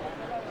your pardon.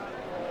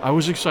 I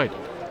was excited.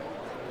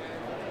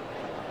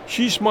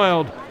 She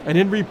smiled and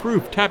in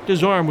reproof tapped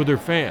his arm with her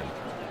fan.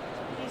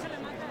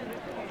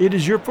 It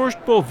is your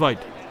first bullfight,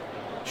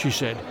 she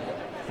said.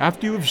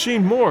 After you have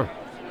seen more,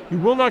 you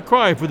will not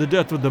cry for the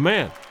death of the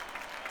man.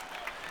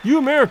 You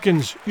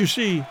Americans, you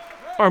see,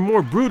 are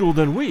more brutal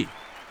than we.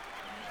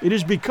 It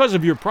is because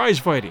of your prize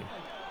fighting.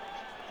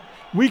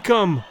 We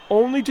come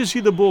only to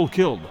see the bull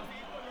killed.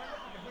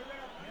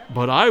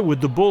 But I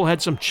would the bull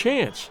had some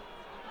chance,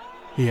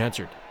 he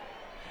answered.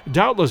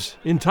 Doubtless,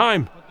 in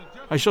time,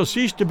 I shall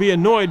cease to be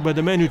annoyed by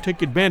the men who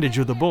take advantage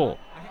of the bull.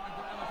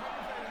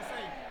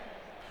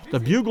 The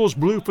bugles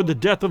blew for the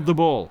death of the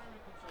bull.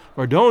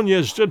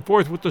 Ordóñez stood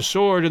forth with the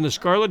sword and the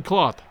scarlet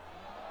cloth,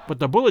 but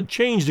the bull had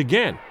changed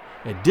again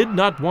and did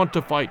not want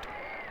to fight.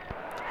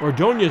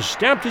 Ordóñez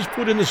stamped his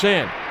foot in the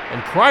sand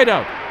and cried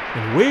out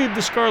and waved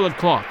the scarlet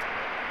cloth.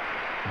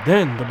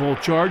 Then the bull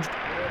charged,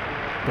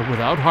 but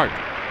without heart.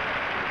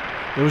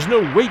 There was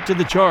no weight to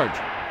the charge.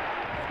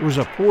 It was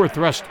a poor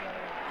thrust.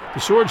 The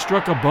sword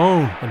struck a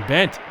bone and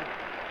bent.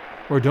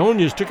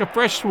 Ordóñez took a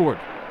fresh sword.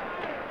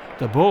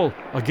 The bull,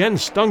 again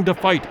stung to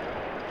fight,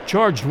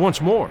 charged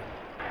once more.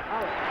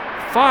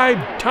 5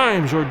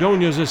 times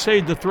Ordóñez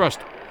essayed the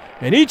thrust,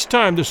 and each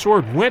time the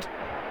sword went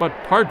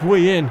but part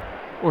way in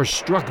or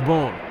struck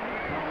bone.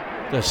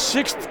 The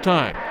 6th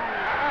time,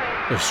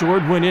 the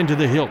sword went into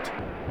the hilt.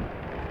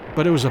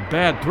 But it was a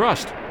bad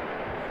thrust.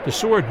 The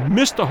sword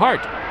missed the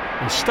heart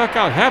and stuck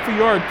out half a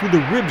yard through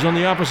the ribs on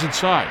the opposite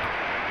side.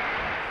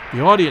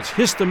 The audience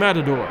hissed the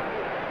matador.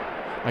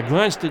 I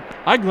glanced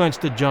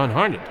at John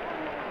Harned.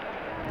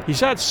 He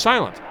sat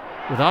silent,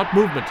 without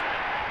movement,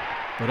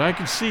 but I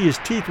could see his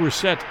teeth were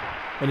set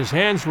and his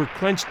hands were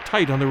clenched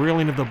tight on the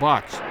railing of the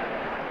box.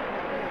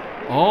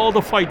 All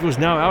the fight was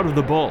now out of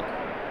the bull,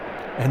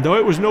 and though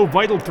it was no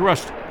vital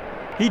thrust,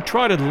 he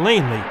trotted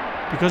lamely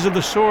because of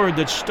the sword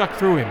that stuck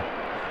through him,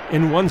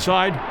 in one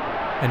side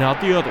and out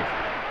the other.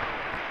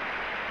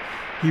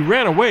 He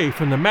ran away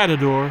from the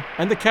matador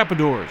and the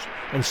capadors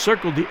and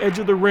circled the edge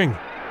of the ring,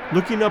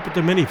 looking up at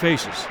the many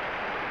faces.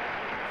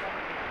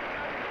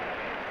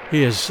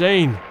 "He is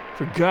saying,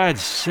 'For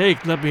God's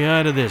sake, let me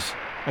out of this.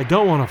 I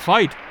don't want to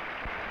fight,'"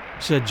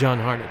 said John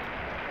Harned.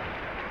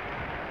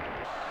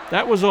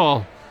 That was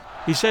all.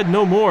 He said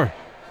no more,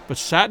 but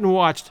sat and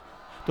watched,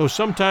 though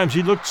sometimes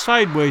he looked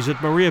sideways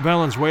at Maria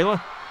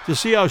Valenzuela to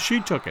see how she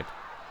took it.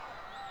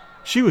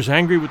 She was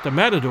angry with the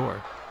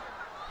matador.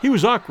 He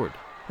was awkward,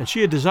 and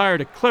she had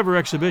desired a clever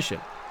exhibition.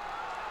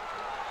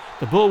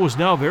 The bull was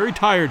now very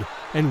tired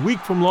and weak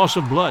from loss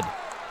of blood,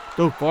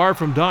 though far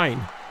from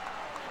dying.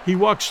 He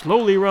walked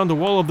slowly around the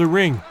wall of the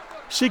ring,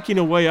 seeking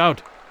a way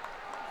out.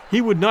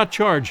 He would not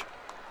charge.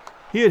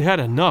 He had had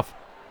enough,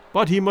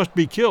 but he must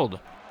be killed.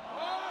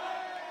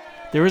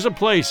 There is a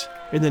place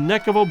in the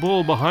neck of a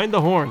bull behind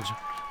the horns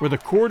where the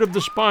cord of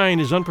the spine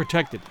is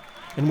unprotected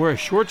and where a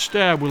short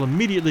stab will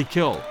immediately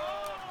kill.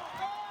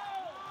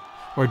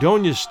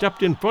 Ordonez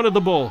stepped in front of the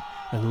bull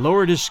and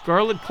lowered his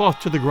scarlet cloth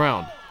to the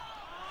ground.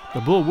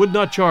 The bull would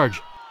not charge.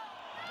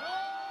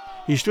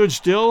 He stood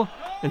still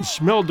and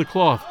smelled the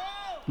cloth,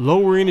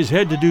 lowering his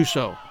head to do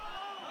so.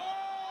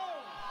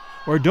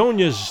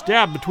 Ordonez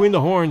stabbed between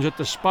the horns at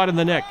the spot in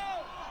the neck.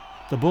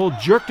 The bull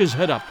jerked his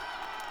head up.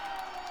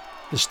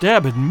 The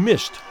stab had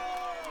missed.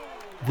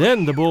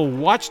 Then the bull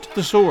watched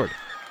the sword.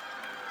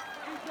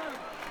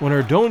 When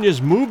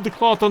Ordonez moved the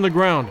cloth on the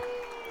ground,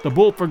 the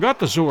bull forgot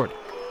the sword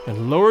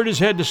and lowered his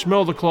head to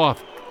smell the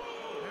cloth.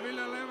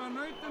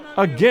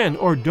 Again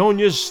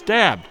Ordonez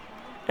stabbed,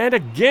 and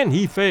again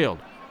he failed.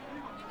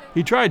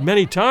 He tried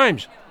many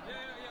times.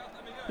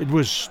 It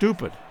was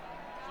stupid.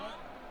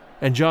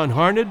 And John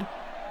Harned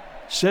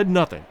said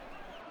nothing.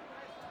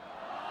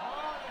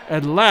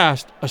 At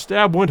last a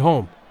stab went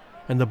home,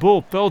 and the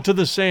bull fell to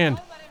the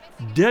sand,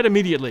 dead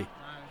immediately,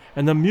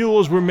 and the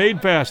mules were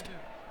made fast,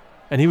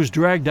 and he was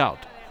dragged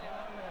out.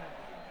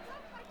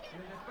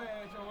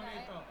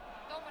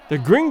 "The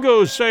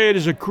gringos say it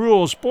is a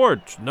cruel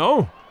sport,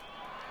 no?"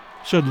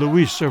 said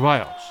Luis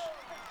Ceballos.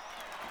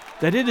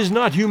 "That it is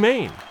not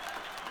humane,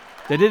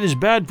 that it is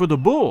bad for the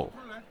bull,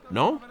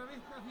 no?"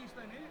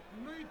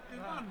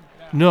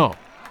 "No,"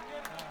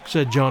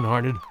 said John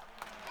Harned.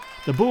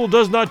 "The bull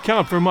does not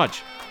count for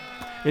much.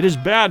 It is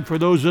bad for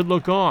those that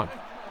look on.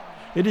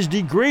 It is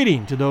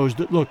degrading to those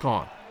that look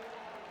on.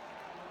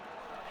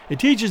 It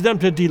teaches them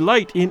to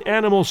delight in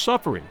animal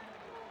suffering.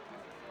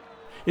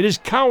 It is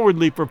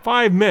cowardly for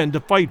 5 men to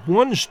fight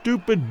one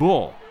stupid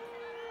bull.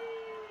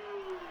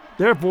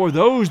 Therefore,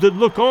 those that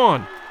look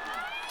on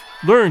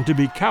learn to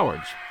be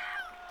cowards.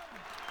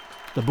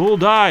 The bull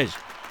dies,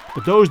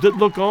 but those that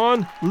look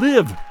on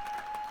live,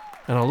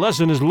 and a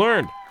lesson is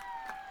learned.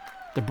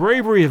 The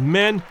bravery of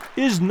men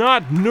is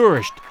not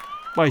nourished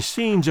by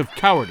scenes of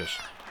cowardice."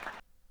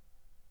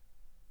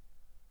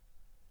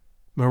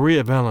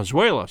 Maria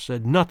Valenzuela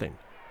said nothing.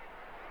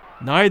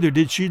 Neither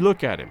did she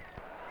look at him.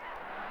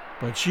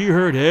 But she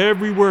heard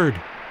every word,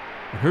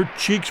 and her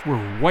cheeks were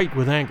white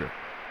with anger.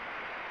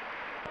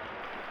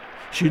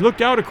 She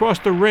looked out across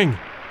the ring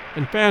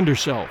and fanned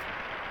herself,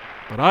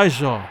 but I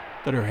saw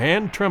that her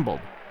hand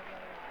trembled.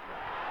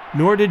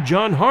 Nor did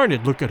John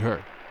Harned look at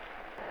her.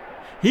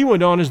 He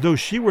went on as though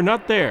she were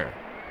not there.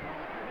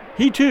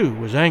 He too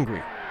was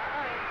angry,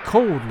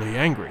 coldly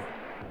angry.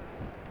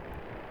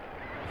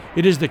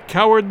 "It is the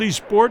cowardly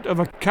sport of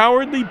a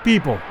cowardly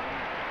people,"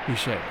 he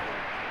said.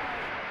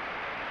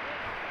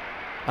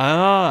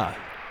 "Ah,"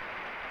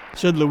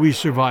 said Luis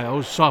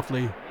Ceballos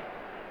softly.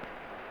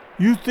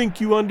 "You think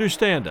you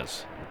understand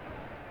us."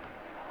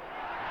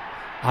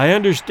 "I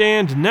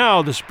understand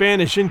now the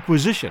Spanish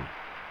Inquisition,"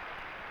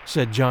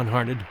 said John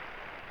Harned.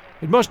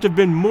 "It must have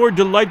been more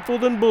delightful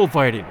than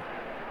bullfighting."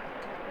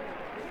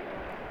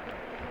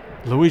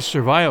 Luis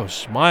Ceballos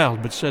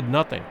smiled but said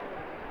nothing.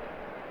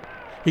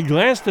 He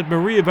glanced at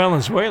Maria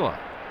Valenzuela,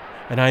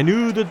 and I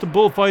knew that the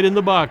bullfight in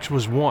the box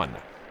was won.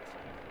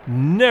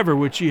 Never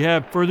would she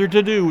have further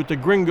to do with the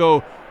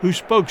gringo who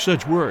spoke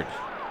such words.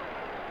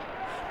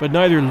 But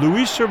neither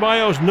Luis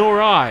Ceballos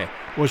nor I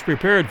was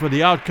prepared for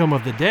the outcome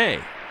of the day.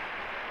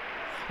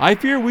 I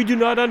fear we do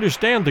not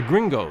understand the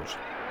gringos.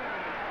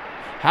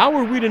 How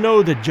were we to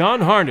know that John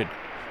Harned,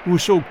 who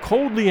was so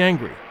coldly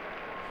angry,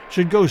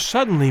 should go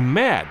suddenly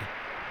mad?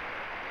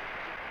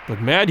 But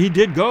mad he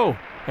did go,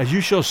 as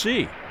you shall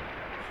see.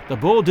 The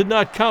bull did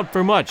not count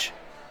for much.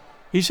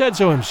 He said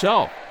so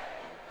himself.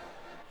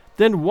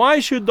 Then why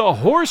should the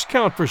horse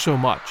count for so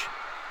much?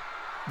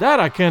 That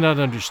I cannot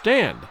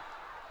understand.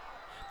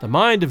 The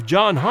mind of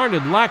John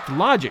Harned lacked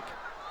logic.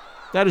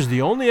 That is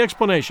the only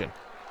explanation.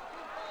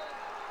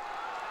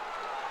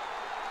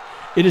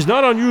 It is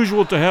not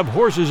unusual to have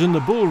horses in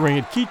the bull ring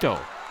at Quito,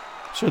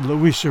 said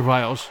Luis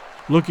Cervallos,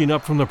 looking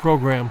up from the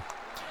program.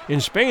 In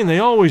Spain they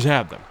always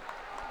have them.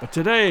 But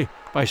today,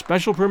 by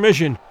special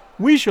permission,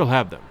 we shall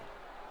have them.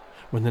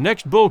 When the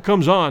next bull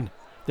comes on,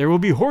 there will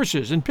be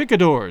horses and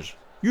picadors.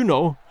 You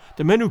know,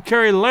 the men who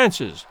carry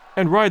lances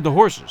and ride the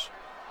horses.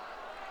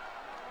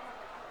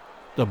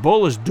 The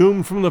bull is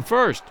doomed from the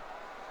first,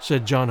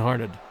 said John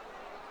Harned.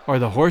 Are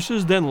the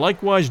horses then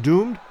likewise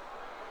doomed?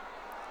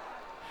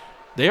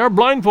 They are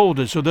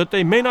blindfolded so that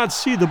they may not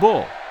see the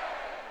bull,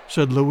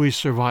 said Luis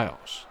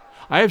Cervallos.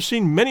 I have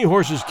seen many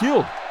horses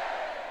killed.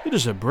 It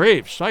is a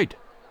brave sight.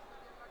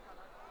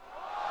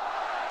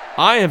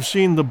 I have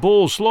seen the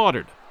bull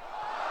slaughtered,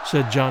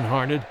 said John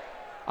Harned.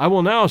 I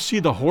will now see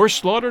the horse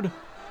slaughtered,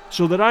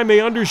 so that I may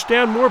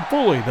understand more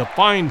fully the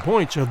fine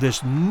points of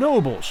this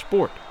noble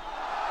sport.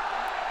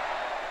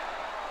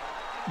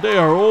 They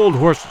are old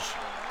horses,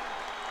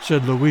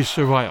 said Luis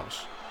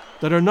Cervallos,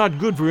 that are not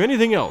good for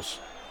anything else.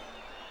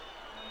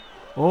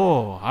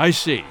 Oh, I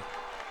see,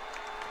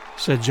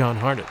 said John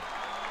Harned.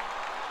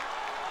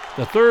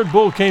 The third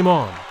bull came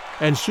on,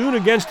 and soon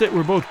against it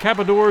were both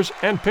capadors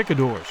and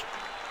picadors.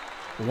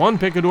 One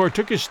picador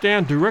took his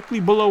stand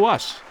directly below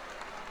us.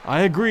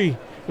 I agree,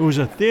 it was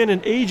a thin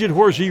and aged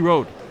horse he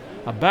rode,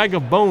 a bag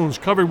of bones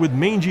covered with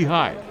mangy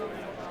hide.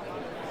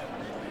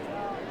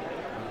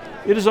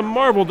 It is a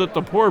marvel that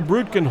the poor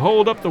brute can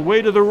hold up the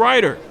weight of the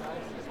rider,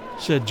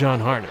 said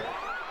John Harned.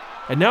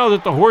 And now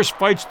that the horse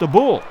fights the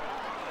bull,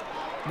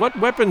 what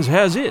weapons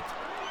has it?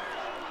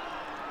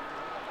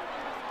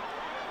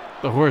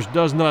 The horse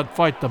does not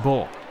fight the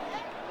bull,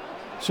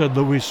 said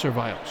Luis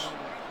Cervallos.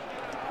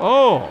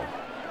 Oh,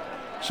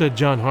 said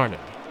John Harned.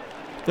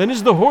 Then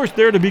is the horse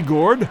there to be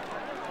gored?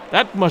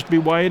 That must be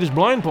why it is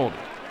blindfolded,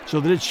 so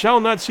that it shall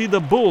not see the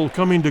bull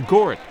coming to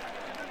gore it.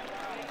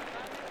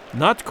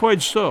 Not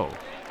quite so,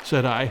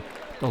 said I.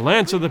 The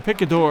lance of the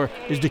picador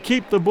is to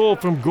keep the bull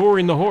from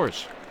goring the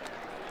horse.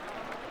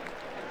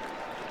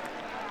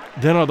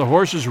 Then are the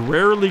horses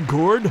rarely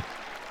gored?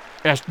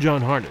 Asked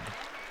John Harned.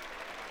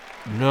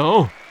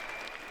 No,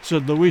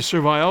 said Luis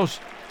Cervallos.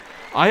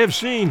 I have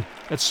seen,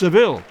 at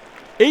Seville,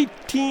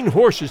 18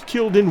 horses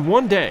killed in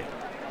one day,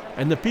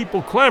 and the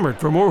people clamored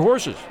for more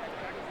horses.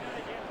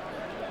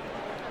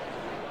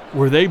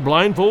 Were they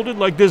blindfolded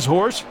like this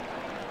horse?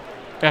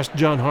 Asked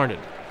John Harned.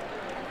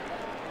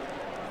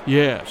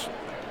 Yes,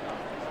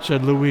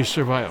 said Luis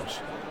Cervallos.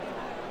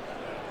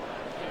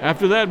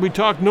 After that we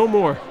talked no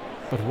more,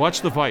 but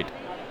watched the fight.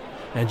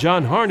 And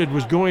John Harned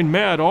was going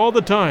mad all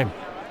the time,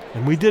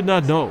 and we did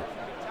not know.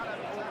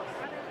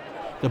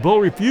 The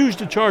bull refused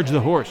to charge the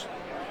horse,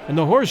 and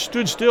the horse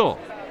stood still,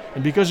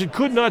 and because it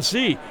could not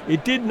see,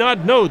 it did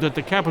not know that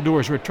the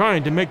capadors were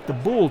trying to make the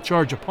bull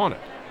charge upon it.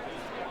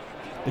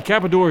 The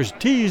capadors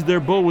teased their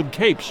bull with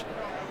capes,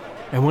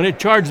 and when it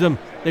charged them,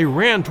 they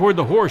ran toward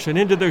the horse and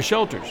into their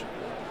shelters.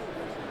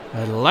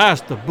 At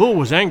last the bull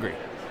was angry,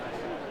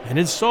 and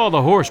it saw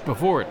the horse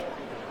before it.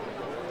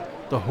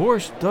 The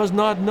horse does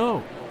not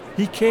know.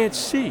 He can't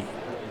see,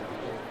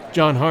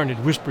 John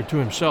Harned whispered to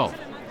himself,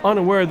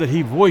 unaware that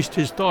he voiced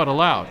his thought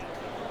aloud.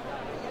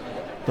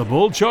 The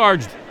bull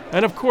charged,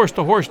 and of course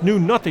the horse knew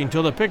nothing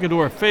till the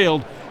picador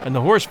failed, and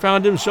the horse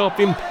found himself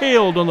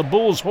impaled on the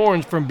bull's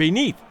horns from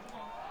beneath.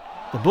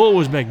 The bull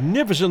was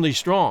magnificently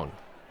strong.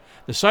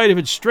 The sight of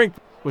its strength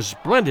was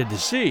splendid to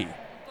see.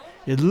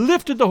 It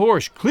lifted the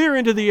horse clear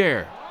into the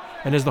air,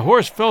 and as the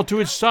horse fell to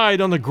its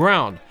side on the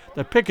ground,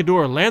 the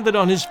picador landed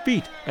on his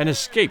feet and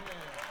escaped,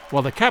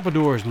 while the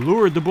capadors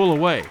lured the bull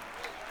away.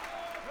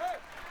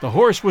 The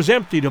horse was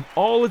emptied of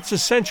all its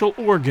essential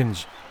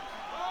organs.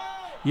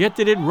 Yet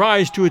did it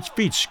rise to its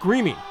feet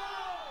screaming.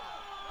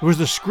 It was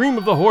the scream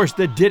of the horse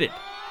that did it,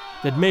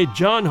 that made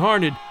John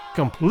Harned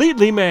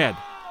completely mad,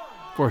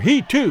 for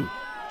he, too,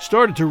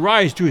 started to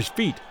rise to his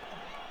feet.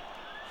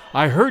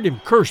 I heard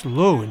him curse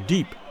low and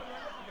deep.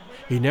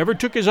 He never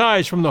took his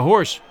eyes from the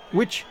horse,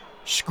 which,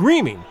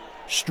 screaming,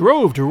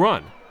 strove to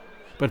run,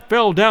 but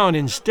fell down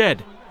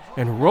instead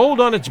and rolled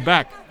on its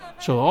back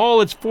so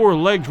all its four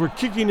legs were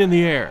kicking in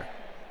the air.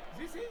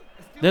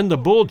 Then the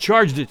bull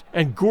charged it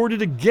and gored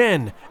it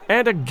again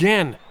and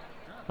again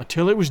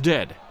until it was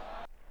dead.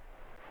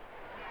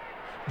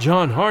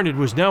 John Harned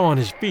was now on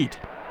his feet.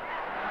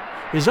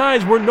 His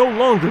eyes were no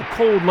longer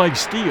cold like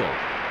steel.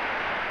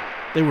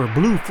 They were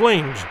blue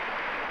flames.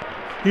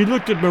 He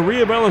looked at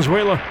Maria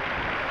Valenzuela,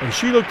 and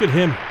she looked at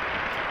him,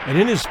 and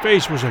in his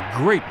face was a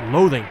great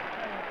loathing.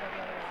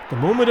 The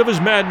moment of his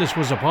madness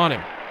was upon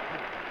him.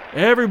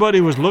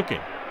 Everybody was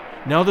looking,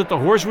 now that the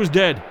horse was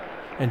dead,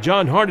 and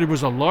John Harned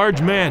was a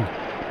large man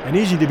and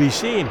easy to be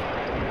seen.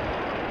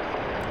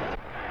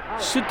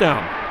 Sit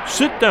down,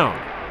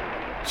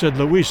 said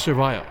Luis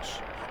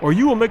Cervallos, or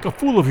you will make a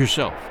fool of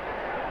yourself.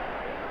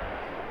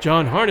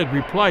 John Harned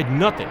replied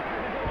nothing.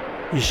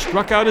 He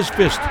struck out his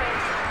fist.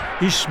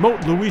 He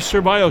smote Luis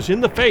Cervallos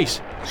in the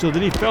face so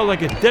that he fell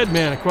like a dead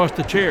man across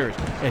the chairs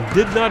and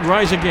did not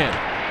rise again.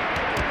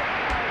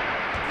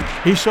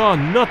 He saw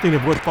nothing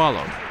of what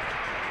followed.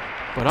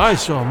 but I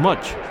saw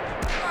much.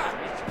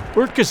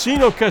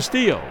 Urquesino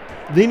Castillo,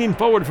 leaning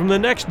forward from the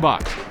next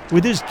box,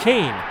 with his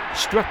cane,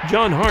 struck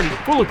John Harned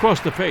full across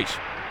the face.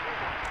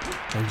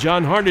 And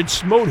John Harned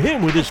smote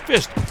him with his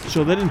fist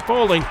so that in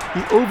falling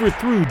he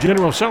overthrew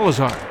General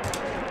Salazar.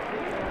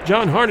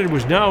 John Harned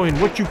was now in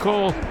what you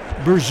call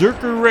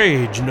berserker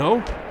rage,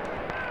 no?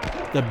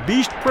 The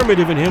beast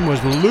primitive in him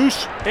was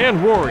loose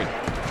and roaring,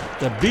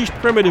 the beast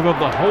primitive of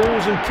the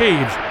holes and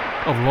caves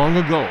of long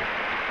ago.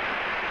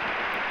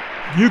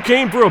 "You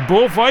came for a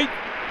bullfight?"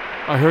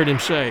 I heard him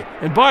say,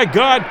 "and by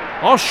God,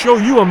 I'll show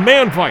you a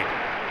man fight."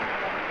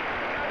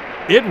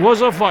 It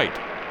was a fight.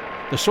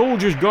 The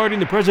soldiers guarding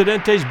the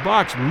Presidente's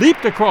box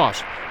leaped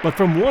across, but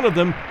from one of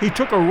them he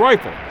took a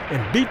rifle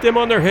and beat them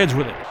on their heads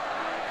with it.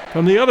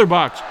 From the other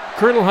box,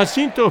 Colonel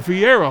Jacinto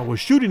Fierro was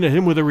shooting at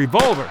him with a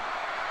revolver.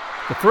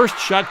 The first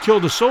shot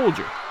killed a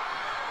soldier.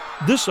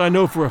 This I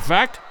know for a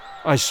fact.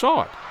 I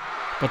saw it.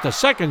 But the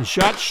second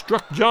shot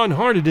struck John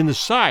Harned in the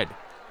side.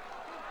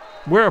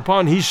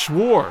 Whereupon he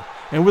swore,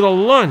 and with a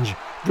lunge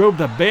drove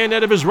the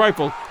bayonet of his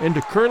rifle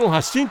into Colonel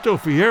Jacinto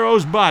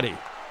Fierro's body.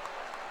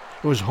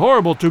 It was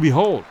horrible to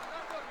behold.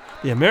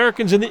 The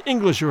Americans and the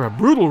English are a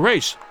brutal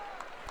race.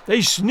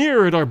 They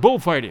sneer at our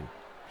bullfighting,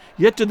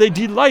 yet do they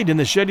delight in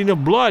the shedding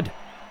of blood.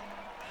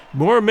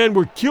 More men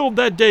were killed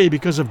that day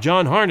because of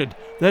John Harned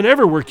than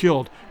ever were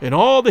killed in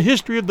all the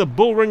history of the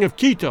bull ring of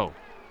Quito,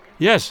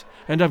 yes,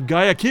 and of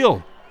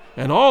Guayaquil,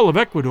 and all of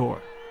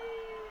Ecuador.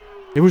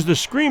 It was the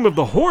scream of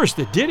the horse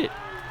that did it.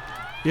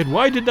 Yet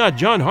why did not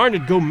John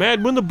Harned go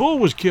mad when the bull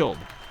was killed?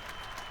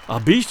 A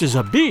beast is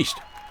a beast,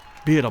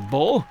 be it a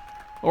bull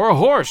or a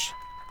horse.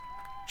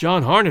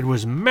 John Harned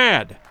was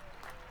mad.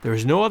 There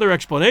is no other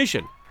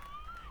explanation.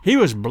 He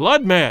was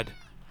blood mad,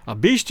 a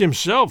beast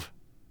himself.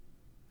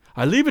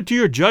 I leave it to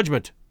your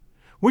judgment.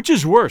 Which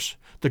is worse,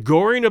 the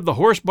goring of the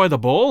horse by the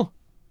bull,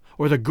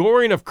 or the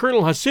goring of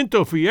Colonel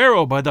Jacinto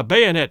Fierro by the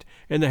bayonet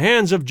in the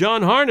hands of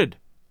John Harned?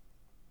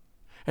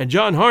 And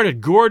John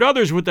Harned gored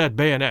others with that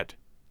bayonet.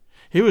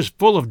 He was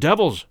full of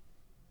devils.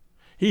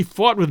 He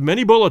fought with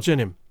many bullets in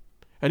him,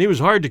 and he was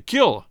hard to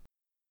kill.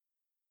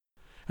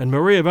 And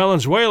Maria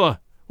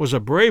Valenzuela was a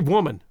brave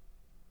woman.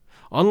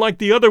 Unlike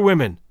the other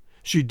women,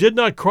 she did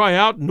not cry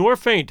out nor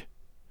faint.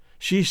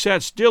 She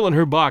sat still in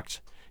her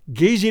box,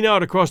 gazing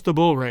out across the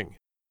bull ring.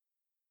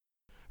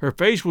 Her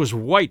face was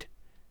white,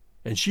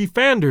 and she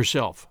fanned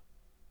herself,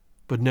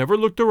 but never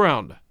looked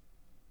around.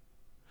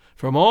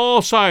 From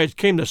all sides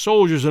came the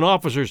soldiers and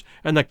officers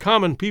and the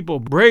common people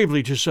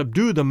bravely to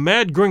subdue the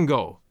mad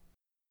gringo.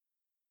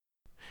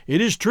 It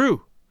is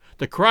true,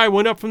 the cry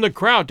went up from the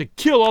crowd to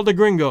kill all the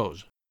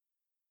gringos.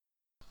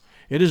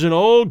 It is an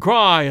old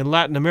cry in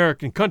Latin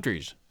American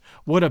countries,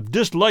 what of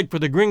dislike for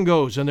the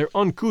gringos and their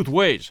uncouth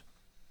ways.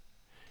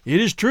 It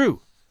is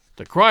true,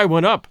 the cry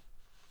went up,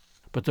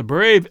 but the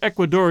brave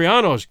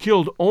Ecuadorianos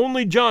killed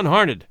only John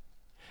Harned,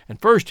 and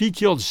first he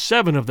killed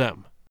 7 of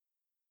them.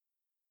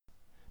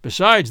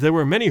 Besides, there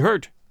were many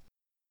hurt.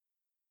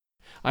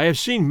 I have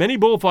seen many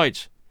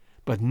bullfights,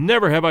 but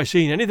never have I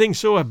seen anything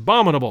so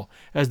abominable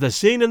as the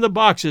scene in the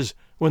boxes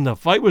when the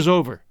fight was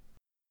over.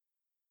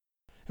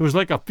 It was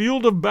like a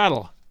field of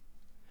battle.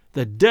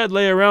 The dead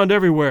lay around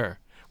everywhere,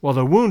 while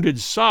the wounded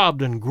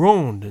sobbed and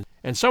groaned,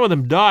 and some of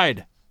them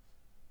died.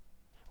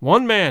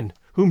 One man,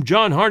 whom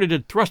John Harned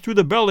had thrust through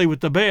the belly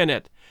with the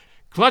bayonet,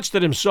 clutched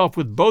at himself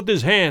with both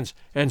his hands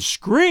and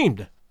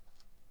screamed.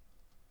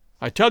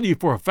 I tell you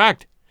for a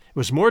fact, it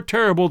was more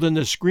terrible than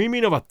the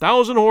screaming of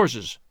 1,000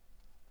 horses.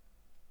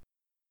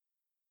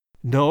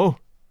 No,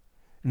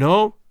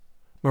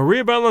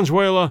 Maria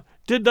Valenzuela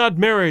did not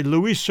marry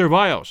Luis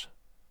Ceballos.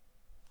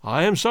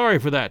 I am sorry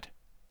for that.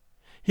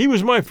 He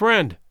was my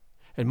friend,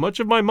 and much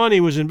of my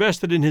money was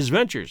invested in his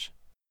ventures.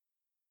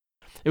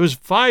 It was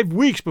 5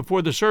 weeks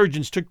before the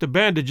surgeons took the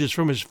bandages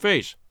from his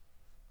face,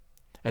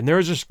 and there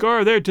is a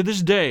scar there to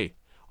this day,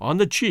 on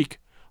the cheek,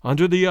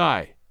 under the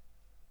eye.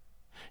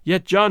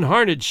 Yet John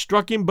Harned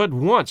struck him but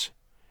once,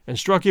 and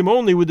struck him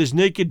only with his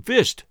naked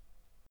fist.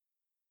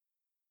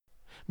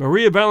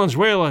 Maria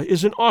Valenzuela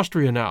is in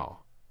Austria now.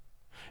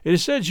 It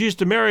is said she is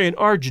to marry an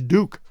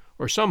archduke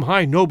or some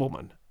high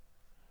nobleman.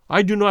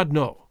 I do not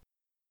know.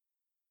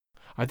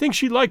 I think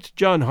she liked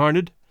John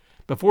Harned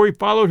before he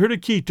followed her to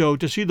Quito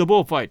to see the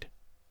bullfight.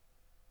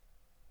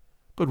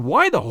 But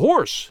why the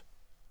horse?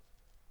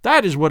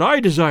 That is what I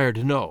desire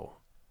to know.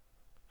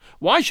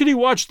 Why should he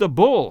watch the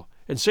bull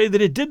and say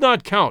that it did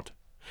not count,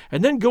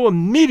 and then go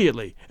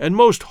immediately and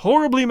most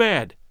horribly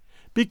mad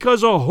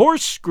because a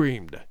horse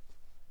screamed?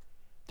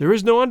 There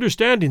is no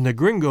understanding the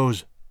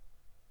gringos.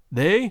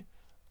 They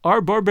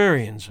are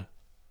barbarians.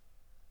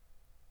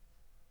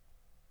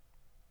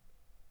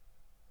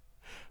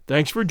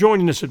 Thanks for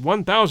joining us at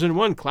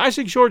 1001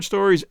 Classic Short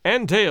Stories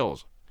and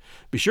Tales.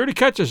 Be sure to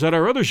catch us at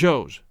our other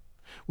shows.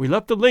 We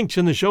left the links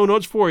in the show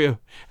notes for you,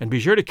 and be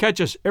sure to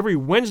catch us every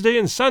Wednesday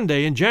and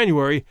Sunday in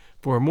January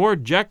for more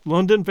Jack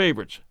London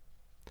favorites.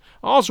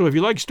 Also, if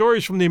you like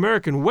stories from the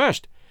American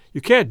West,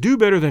 you can't do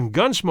better than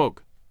Gunsmoke,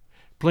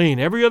 playing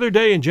every other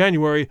day in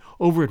January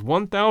over at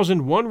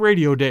 1001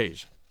 Radio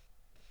Days.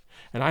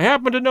 And I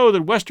happen to know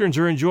that Westerns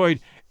are enjoyed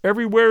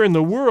everywhere in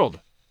the world.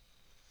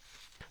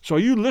 So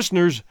you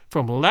listeners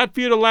from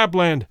Latvia to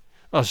Lapland,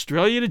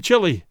 Australia to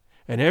Chile,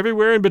 and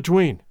everywhere in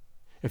between,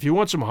 if you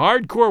want some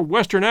hardcore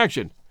Western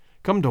action,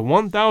 come to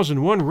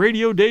 1001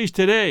 Radio Days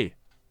today.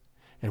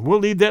 And we'll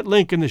leave that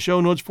link in the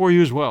show notes for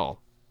you as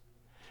well.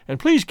 And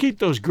please keep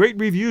those great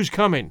reviews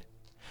coming.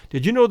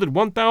 Did you know that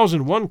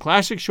 1001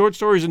 Classic Short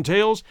Stories and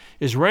Tales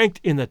is ranked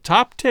in the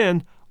top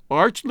 10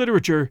 arts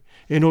literature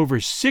in over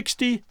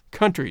 60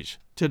 countries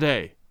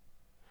today?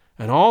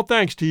 And all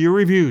thanks to your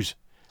reviews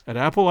at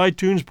Apple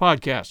iTunes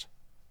Podcasts.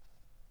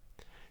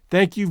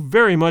 Thank you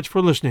very much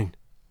for listening.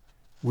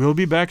 We'll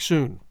be back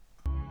soon.